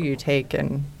steps do you take?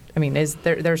 And is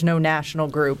there's no national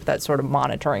group that's sort of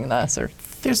monitoring this? Or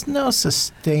there's no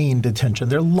sustained attention.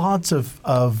 There are lots of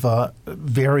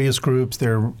various groups.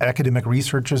 There are academic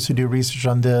researchers who do research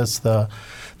on this. The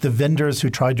vendors who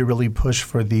tried to really push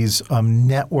for these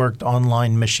networked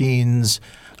online machines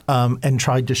and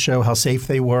tried to show how safe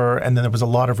they were. And then there was a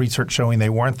lot of research showing they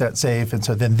weren't that safe. And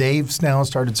so then they've now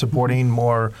started supporting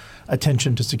more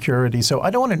attention to security. So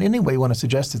I don't in any way want to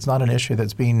suggest it's not an issue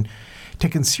that's being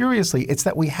taken seriously. It's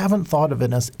that we haven't thought of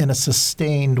it in a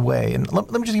sustained way. And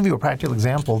let me just give you a practical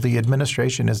example. The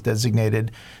administration has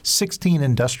designated 16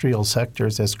 industrial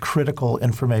sectors as critical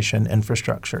information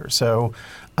infrastructure. So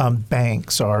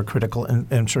banks are critical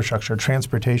infrastructure.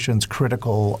 Transportation's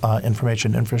critical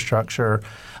information infrastructure.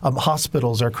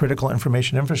 Hospitals are critical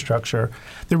information infrastructure.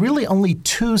 There are really only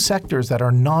two sectors that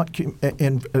are not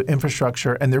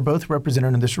infrastructure, and they're both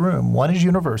represented in this room. One is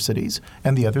universities,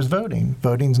 and the other is voting.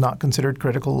 Voting's not considered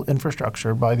critical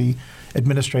infrastructure by the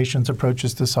administration's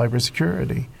approaches to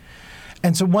cybersecurity.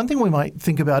 And so one thing we might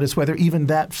think about is whether even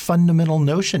that fundamental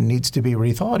notion needs to be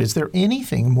rethought. Is there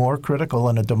anything more critical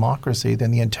in a democracy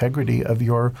than the integrity of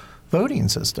your voting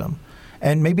system?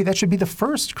 And maybe that should be the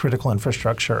first critical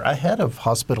infrastructure ahead of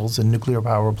hospitals and nuclear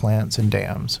power plants and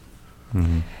dams.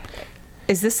 Mm-hmm.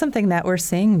 Is this something that we're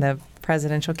seeing the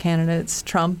presidential candidates,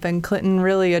 Trump and Clinton,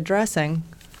 really addressing?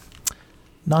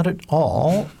 Not at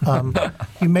all.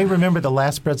 You may remember the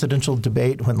last presidential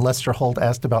debate when Lester Holt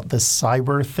asked about this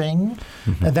cyber thing.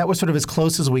 Mm-hmm. And that was sort of as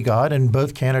close as we got, and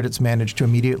both candidates managed to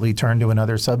immediately turn to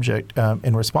another subject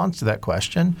in response to that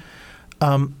question.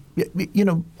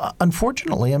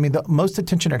 Unfortunately, I mean, the most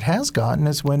attention it has gotten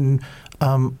is when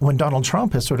Donald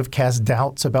Trump has sort of cast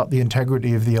doubts about the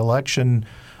integrity of the election,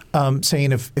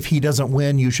 saying if he doesn't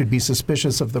win, you should be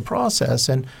suspicious of the process.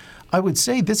 And I would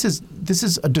say this is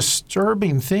a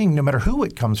disturbing thing, no matter who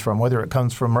it comes from, whether it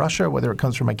comes from Russia, whether it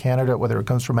comes from a candidate, whether it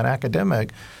comes from an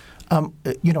academic.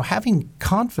 Having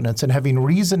confidence and having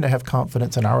reason to have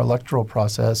confidence in our electoral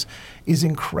process is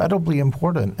incredibly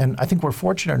important. And I think we're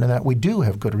fortunate in that we do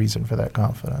have good reason for that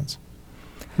confidence.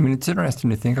 I mean, it's interesting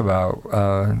to think about.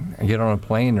 I get on a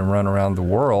plane and run around the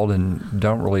world and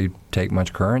don't really take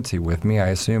much currency with me. I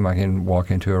assume I can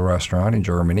walk into a restaurant in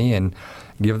Germany and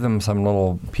give them some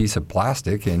little piece of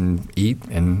plastic and eat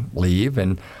and leave,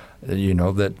 and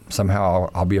that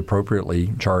somehow I'll be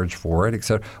appropriately charged for it,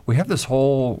 etc. We have this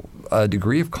whole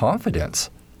degree of confidence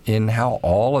in how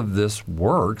all of this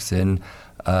works, and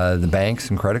the banks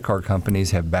and credit card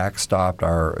companies have backstopped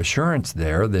our assurance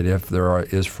there that if there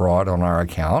is fraud on our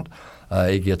account,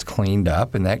 it gets cleaned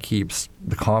up, and that keeps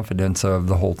the confidence of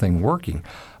the whole thing working.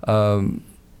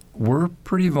 We're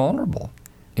pretty vulnerable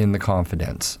in the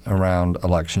confidence around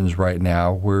elections right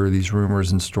now, where these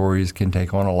rumors and stories can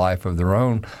take on a life of their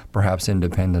own, perhaps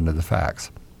independent of the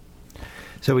facts.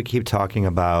 So we keep talking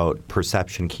about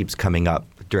perception keeps coming up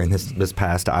during this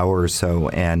past hour or so,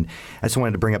 and I just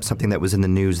wanted to bring up something that was in the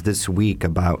news this week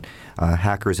about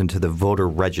hackers into the voter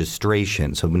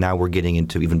registration. So now we're getting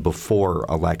into even before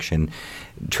election.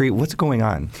 Tree, what's going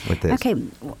on with this? Okay,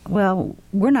 well,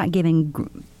 we're not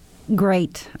giving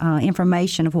great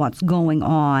information of what's going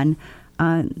on.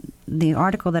 The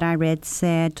article that I read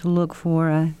said to look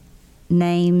for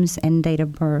names and date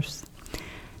of birth.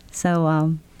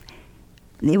 So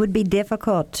it would be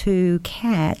difficult to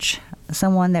catch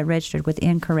someone that registered with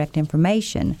incorrect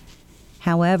information.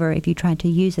 However, if you tried to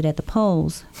use it at the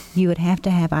polls, you would have to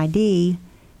have ID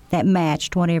that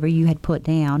matched whatever you had put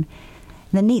down.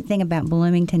 The neat thing about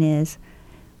Bloomington is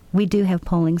we do have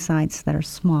polling sites that are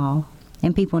small,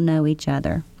 and people know each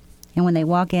other. And when they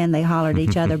walk in, they holler at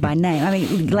each other by name. I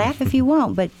mean, laugh if you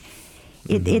want, but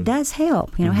it does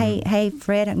help. Hey,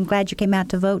 Fred, I'm glad you came out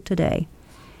to vote today.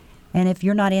 And if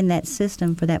you're not in that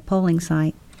system for that polling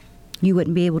site, you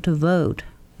wouldn't be able to vote.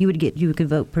 You could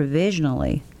vote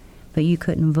provisionally, but you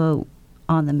couldn't vote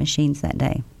on the machines that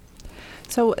day.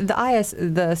 So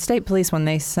the state police, when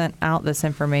they sent out this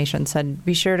information, said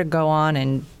be sure to go on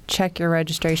and check your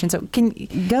registration. So can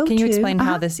you explain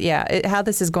how this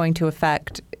is going to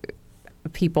affect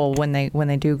people when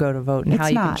they do go to vote, and how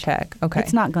you can check? Okay,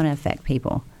 it's not going to affect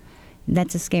people.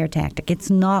 That's a scare tactic.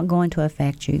 It's not going to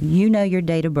affect you. You know your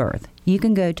date of birth. You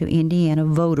can go to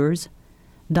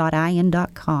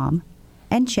indianavoters.in.com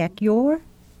and check your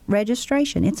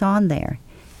registration. It's on there.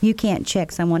 You can't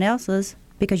check someone else's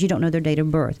because you don't know their date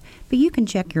of birth, but you can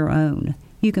check your own.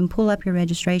 You can pull up your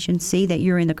registration, see that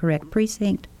you're in the correct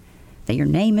precinct, that your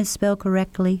name is spelled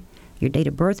correctly, your date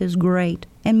of birth is great,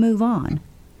 and move on.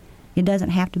 It doesn't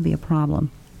have to be a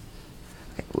problem.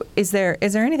 Is there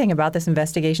anything about this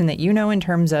investigation that you know in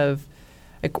terms of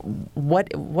like what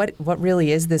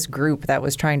really is this group that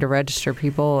was trying to register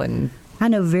people? And I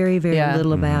know very, very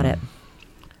little about it.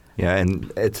 Yeah,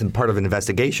 and it's part of an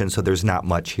investigation, so there's not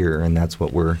much here, and that's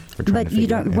what we're trying to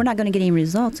figure out. We're not going to get any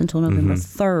results until November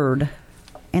 3rd,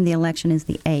 and the election is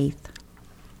the 8th.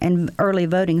 And early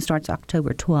voting starts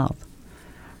October 12th.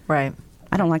 Right.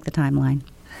 I don't like the timeline.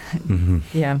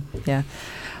 Yeah.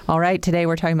 All right, today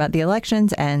we're talking about the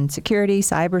elections and security,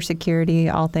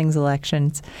 cybersecurity, all things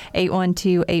elections.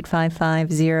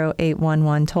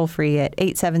 812-855-0811, toll free at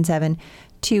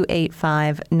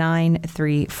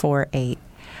 877-285-9348. I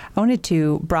wanted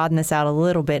to broaden this out a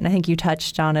little bit, and I think you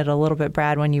touched on it a little bit,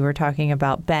 Brad, when you were talking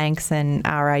about banks and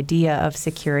our idea of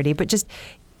security. But just,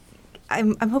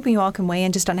 I'm hoping you all can weigh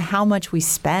in just on how much we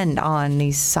spend on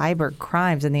these cyber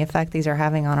crimes and the effect these are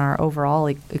having on our overall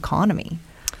economy.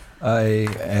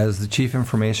 As the Chief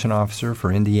Information Officer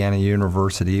for Indiana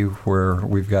University, where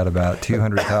we've got about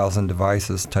 200,000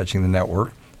 devices touching the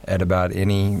network at about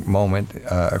any moment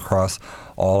across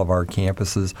all of our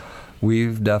campuses,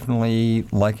 we've definitely,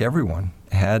 like everyone,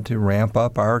 had to ramp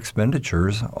up our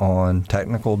expenditures on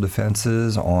technical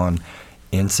defenses, on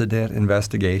incident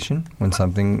investigation when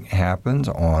something happens,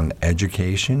 on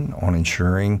education, on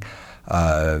ensuring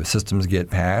systems get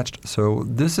patched. So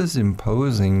this is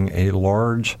imposing a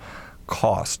large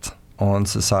cost on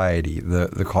society.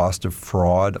 The cost of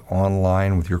fraud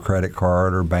online with your credit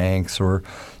card or banks or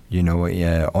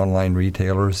online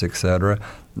retailers, et cetera.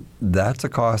 That's a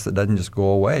cost that doesn't just go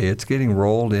away. It's getting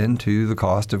rolled into the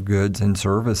cost of goods and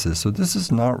services. So this is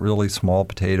not really small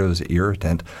potatoes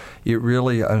irritant. It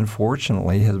really,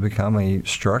 unfortunately, has become a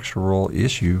structural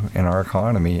issue in our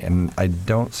economy, and I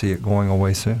don't see it going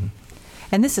away soon.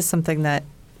 And this is something that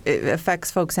it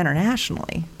affects folks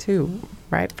internationally, too,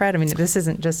 right, Fred? I mean, this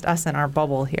isn't just us in our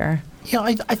bubble here. Yeah,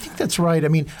 I think that's right. I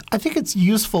mean, I think it's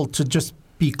useful to just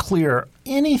be clear.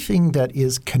 Anything that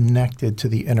is connected to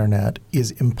the internet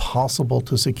is impossible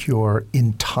to secure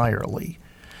entirely.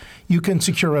 You can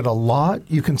secure it a lot.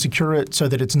 You can secure it so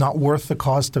that it's not worth the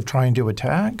cost of trying to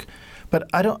attack. But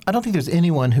I don't think there's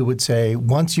anyone who would say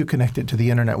once you connect it to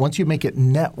the internet, once you make it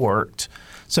networked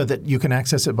so that you can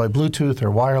access it by Bluetooth or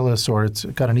wireless, or it's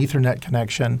got an Ethernet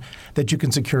connection, that you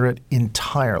can secure it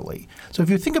entirely. So if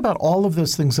you think about all of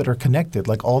those things that are connected,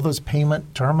 like all those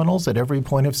payment terminals at every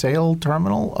point of sale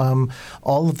terminal,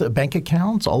 all of the bank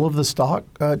accounts, all of the stock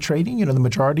trading, the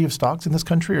majority of stocks in this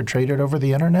country are traded over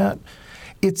the internet.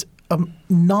 It's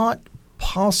not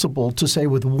possible to say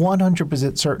with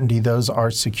 100% certainty those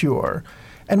are secure.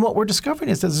 And what we're discovering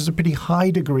is that there's a pretty high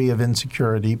degree of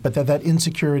insecurity, but that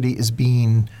insecurity is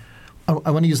being, I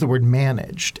want to use the word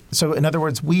managed. So in other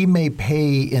words, we may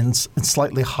pay in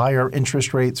slightly higher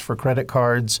interest rates for credit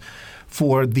cards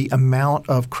for the amount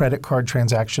of credit card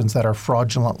transactions that are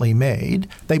fraudulently made.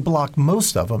 They block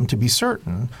most of them, to be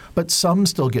certain, but some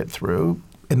still get through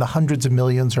in the hundreds of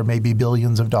millions or maybe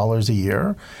billions of dollars a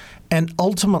year. And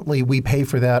ultimately, we pay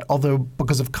for that, although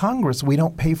because of Congress, we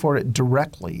don't pay for it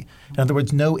directly. In other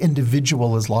words, no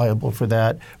individual is liable for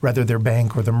that. Rather, their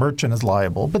bank or the merchant is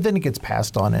liable. But then it gets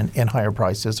passed on in higher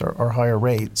prices or higher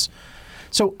rates.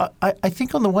 So I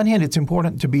think on the one hand, it's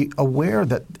important to be aware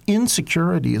that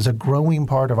insecurity is a growing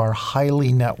part of our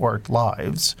highly networked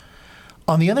lives.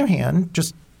 On the other hand,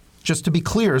 just to be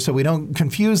clear so we don't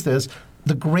confuse this,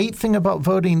 the great thing about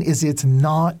voting is it's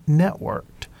not networked.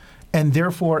 And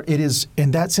therefore, it is,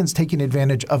 in that sense, taking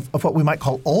advantage of what we might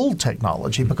call old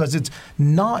technology because it's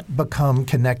not become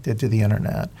connected to the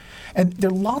internet. And there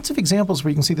are lots of examples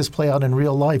where you can see this play out in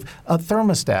real life.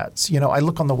 Thermostats. I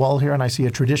look on the wall here and I see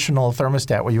a traditional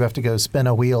thermostat where you have to go spin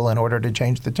a wheel in order to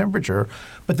change the temperature.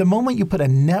 But the moment you put a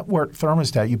network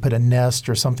thermostat, you put a Nest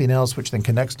or something else which then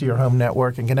connects to your home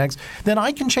network and connects, then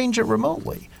I can change it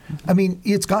remotely. I mean,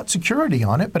 it's got security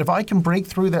on it, but if I can break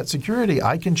through that security,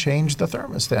 I can change the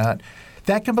thermostat.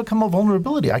 That can become a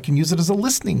vulnerability. I can use it as a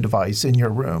listening device in your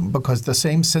room because the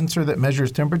same sensor that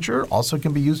measures temperature also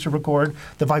can be used to record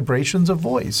the vibrations of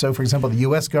voice. So, for example, the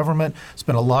U.S. government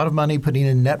spent a lot of money putting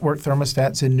in network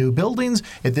thermostats in new buildings.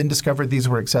 It then discovered these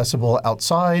were accessible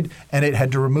outside, and it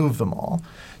had to remove them all.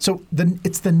 So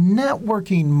it's the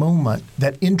networking moment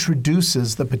that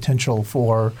introduces the potential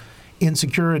for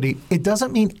insecurity. It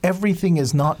doesn't mean everything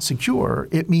is not secure.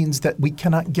 It means that we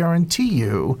cannot guarantee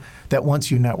you that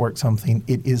once you network something,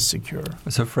 it is secure.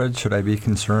 So, Fred, should I be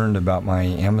concerned about my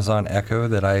Amazon Echo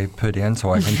that I put in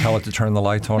so I can tell it to turn the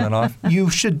lights on and off?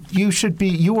 You should be.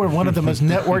 You are one of the most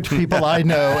networked people I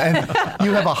know, and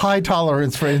you have a high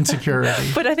tolerance for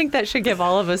insecurity. But I think that should give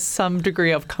all of us some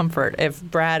degree of comfort if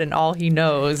Brad and all he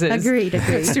knows is Agreed.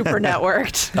 super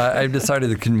networked. I've decided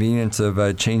the convenience of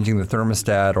changing the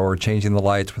thermostat or changing the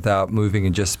lights without moving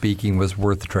and just speaking was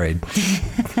worth the trade.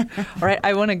 All right,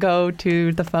 I want to go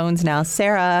to the phones now.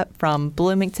 Sarah from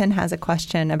Bloomington has a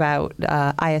question about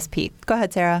ISP. Go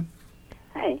ahead, Sarah.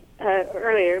 Hi.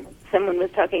 Earlier, someone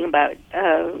was talking about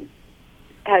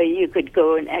how you could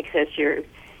go and access your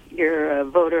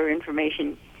voter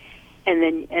information,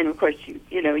 and of course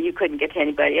you couldn't get to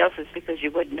anybody else's because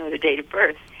you wouldn't know the date of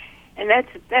birth. And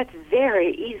that's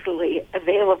very easily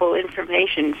available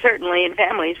information. Certainly in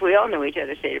families, we all know each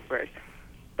other's date of birth.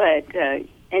 But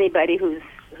anybody who's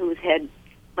had,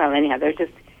 well, anyhow, there's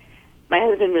just, my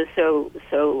husband was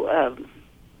so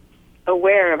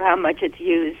aware of how much it's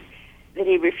used that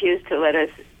he refused to let us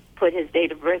put his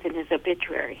date of birth in his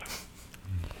obituary.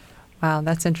 Wow,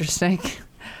 that's interesting.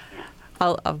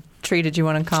 Tree, did you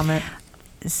want to comment?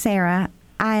 Sarah,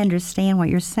 I understand what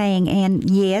you're saying, and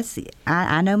yes,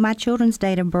 I know my children's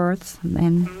date of births,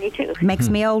 and me too. Makes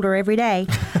me older every day.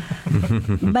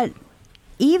 But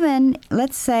even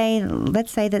let's say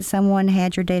that someone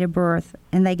had your date of birth,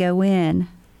 and they go in,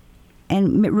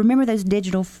 and remember those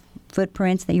digital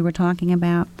footprints that you were talking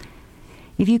about.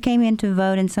 If you came in to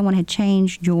vote and someone had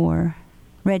changed your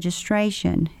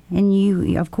registration, and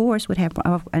you, of course, would have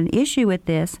an issue with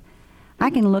this, I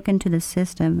can look into the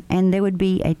system, and there would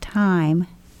be a time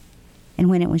and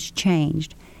when it was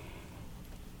changed.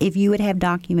 If you would have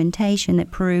documentation that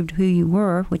proved who you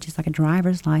were, which is like a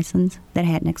driver's license that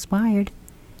hadn't expired,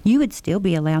 you would still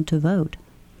be allowed to vote.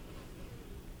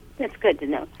 That's good to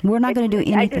know. We're not going to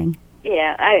do anything.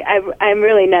 I'm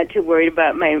really not too worried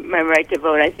about my right to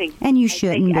vote. I think, and you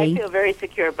shouldn't be. I feel very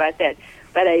secure about that.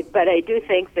 But I do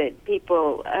think that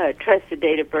people trust the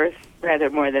date of birth rather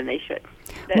more than they should.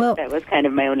 That was kind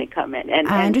of my only comment. And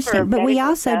I understand, but we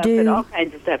also do all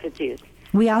kinds of stuff. It's used.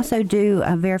 We also do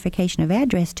a verification of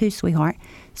address too, sweetheart.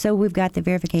 So we've got the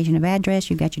verification of address.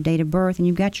 You've got your date of birth, and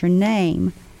you've got your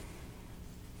name.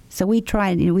 So we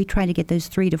try to get those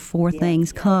 3 to 4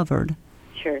 things covered.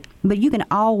 Sure. But you can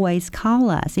always call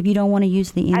us if you don't want to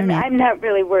use the internet. I'm not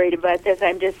really worried about this.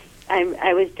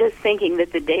 I was just thinking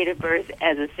that the date of birth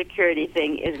as a security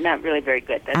thing is not really very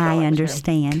good. That's I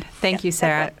understand. Thank you,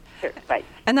 Sarah. Sure. Bye.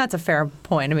 And that's a fair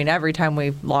point. I mean, every time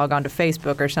we log onto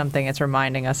Facebook or something, it's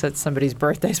reminding us it's somebody's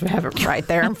birthday, so we have it right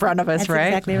there in front of us, That's right?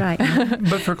 Exactly right.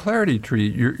 But for clarity, Tree,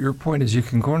 your point is you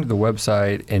can go into the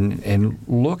website and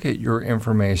look at your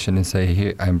information and say,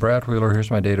 hey, I'm Brad Wheeler,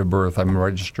 here's my date of birth, I'm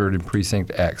registered in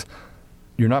Precinct X.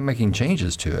 You're not making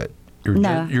changes to it.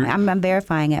 I'm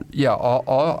verifying it. Yeah,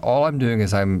 all I'm doing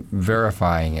is I'm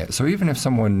verifying it. So even if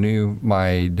someone knew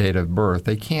my date of birth,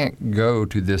 they can't go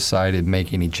to this site and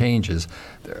make any changes.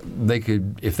 They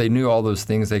could, if they knew all those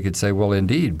things, they could say, well,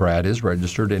 indeed, Brad is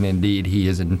registered, and indeed, he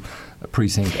is in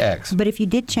Precinct X. But if you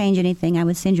did change anything, I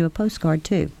would send you a postcard,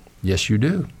 too. Yes, you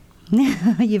do.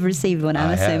 You've received one,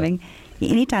 I'm assuming.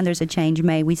 Have. Anytime there's a change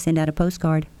made, we send out a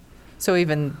postcard. So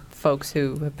even folks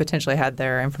who have potentially had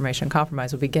their information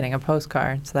compromised will be getting a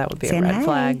postcard, so that would be a red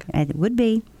flag. It would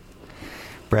be.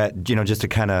 Brett, just to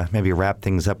kind of maybe wrap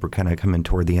things up, we're kind of coming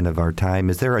toward the end of our time.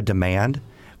 Is there a demand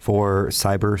for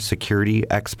cybersecurity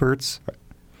experts?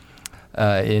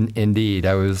 Indeed.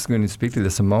 I was going to speak to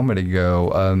this a moment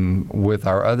ago. With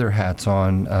our other hats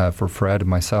on for Fred and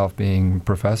myself being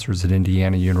professors at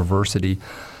Indiana University,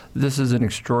 this is an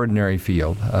extraordinary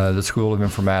field. The School of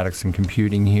Informatics and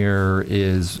Computing here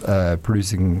is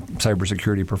producing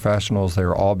cybersecurity professionals.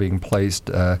 They're all being placed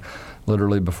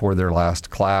literally before their last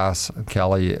class.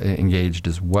 Kelly engaged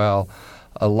as well.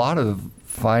 A lot of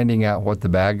finding out what the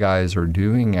bad guys are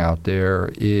doing out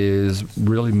there is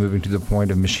really moving to the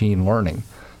point of machine learning.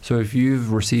 So if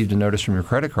you've received a notice from your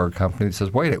credit card company that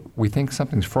says, wait, we think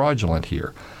something's fraudulent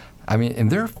here. I mean, and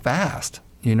they're fast.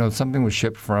 Something was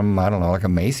shipped from, I don't know, like a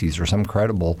Macy's or some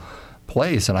credible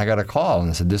place, and I got a call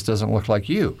and said, this doesn't look like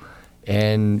you.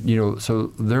 And, so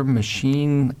their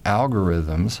machine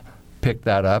algorithms picked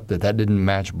that up, that didn't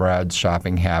match Brad's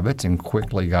shopping habits, and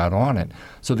quickly got on it.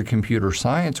 So the computer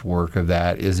science work of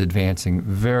that is advancing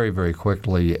very, very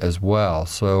quickly as well.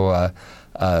 So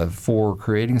for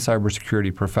creating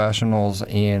cybersecurity professionals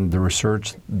and the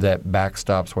research that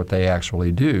backstops what they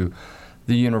actually do,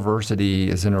 the university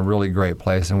is in a really great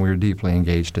place, and we're deeply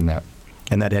engaged in that.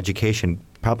 And that education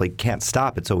probably can't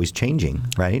stop. It's always changing,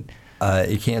 right?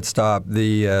 It can't stop.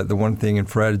 The one thing, and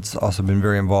Fred's also been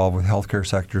very involved with healthcare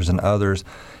sectors and others,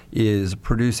 is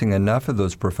producing enough of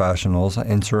those professionals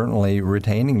and certainly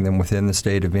retaining them within the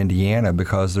state of Indiana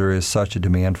because there is such a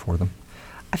demand for them.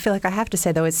 I feel like I have to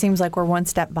say, though, it seems like we're one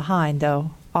step behind,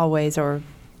 though, always, or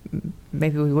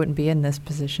maybe we wouldn't be in this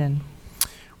position.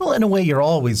 Well, in a way, you're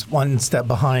always one step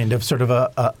behind of sort of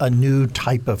a new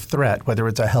type of threat, whether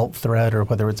it's a health threat or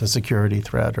whether it's a security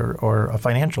threat or a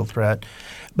financial threat.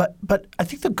 But I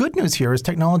think the good news here is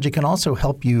technology can also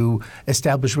help you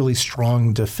establish really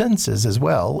strong defenses as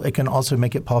well. It can also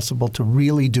make it possible to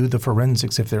really do the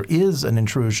forensics if there is an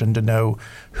intrusion to know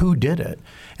who did it.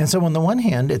 And so on the one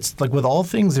hand, it's like with all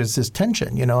things, there's this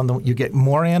tension, and you get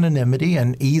more anonymity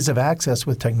and ease of access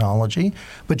with technology,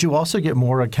 but you also get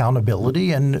more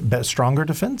accountability and gain stronger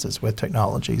defenses with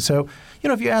technology. So,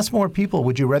 if you ask more people,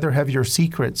 would you rather have your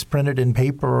secrets printed in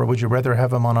paper or would you rather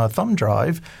have them on a thumb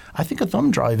drive? I think a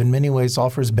thumb drive in many ways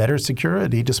offers better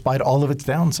security despite all of its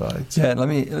downsides. Yeah, let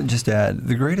me just add,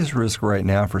 the greatest risk right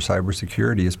now for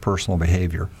cybersecurity is personal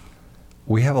behavior.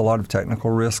 We have a lot of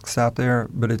technical risks out there,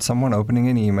 but it's someone opening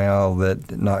an email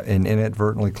and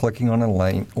inadvertently clicking on a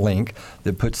link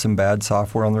that puts some bad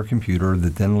software on their computer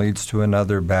that then leads to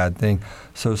another bad thing.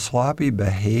 So sloppy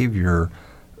behavior,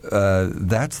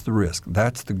 that's the risk.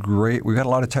 We've got a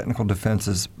lot of technical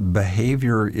defenses.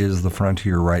 Behavior is the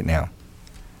frontier right now.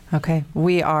 Okay,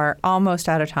 we are almost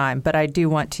out of time, but I do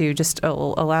want to just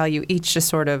allow you each to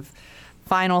sort of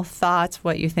final thoughts,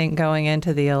 what you think going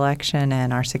into the election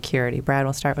and our security. Brad,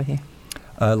 we'll start with you.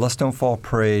 Let's don't fall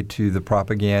prey to the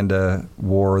propaganda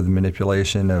war, the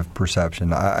manipulation of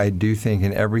perception. I do think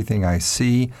in everything I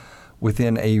see,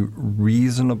 within a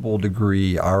reasonable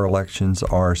degree, our elections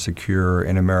are secure,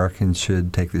 and Americans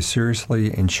should take this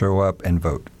seriously and show up and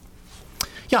vote.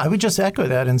 Yeah, I would just echo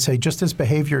that and say just as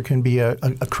behavior can be a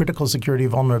critical security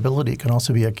vulnerability, it can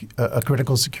also be a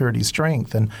critical security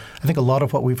strength. And I think a lot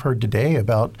of what we've heard today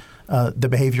about the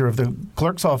behavior of the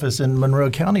clerk's office in Monroe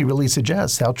County really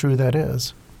suggests how true that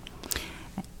is.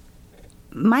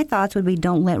 My thoughts would be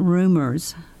don't let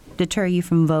rumors deter you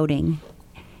from voting.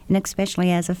 And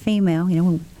especially as a female,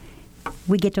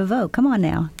 we get to vote. Come on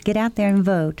now, get out there and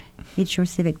vote. It's your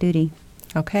civic duty.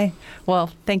 Okay. Well,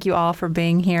 thank you all for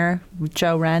being here.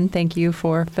 Joe Wren, thank you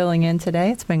for filling in today.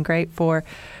 It's been great for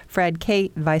Fred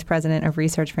Cate, Vice President of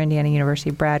Research for Indiana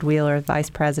University, Brad Wheeler, Vice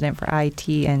President for IT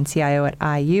and CIO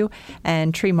at IU,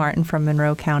 and Tree Martin from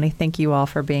Monroe County. Thank you all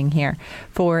for being here.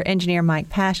 For engineer Mike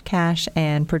Pashkash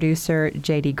and producer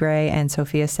J.D. Gray and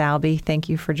Sophia Salby, thank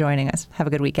you for joining us. Have a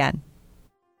good weekend.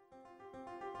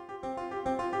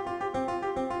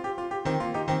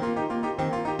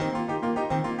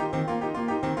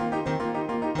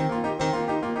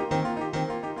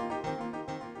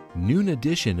 Noon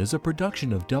Edition is a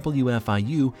production of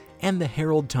WFIU and the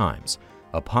Herald Times.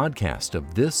 A podcast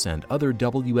of this and other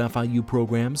WFIU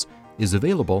programs is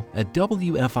available at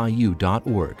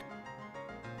WFIU.org.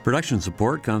 Production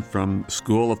support comes from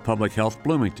School of Public Health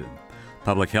Bloomington.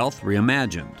 Public Health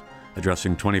Reimagined,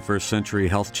 addressing 21st century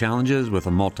health challenges with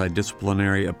a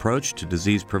multidisciplinary approach to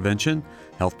disease prevention,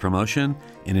 health promotion,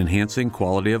 and enhancing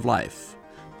quality of life.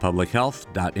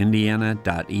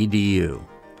 publichealth.indiana.edu.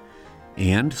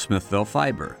 And Smithville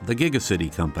Fiber, the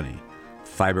Gigacity Company.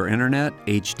 Fiber Internet,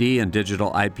 HD, and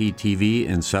digital IPTV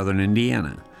in southern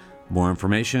Indiana. More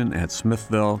information at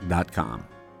smithville.com.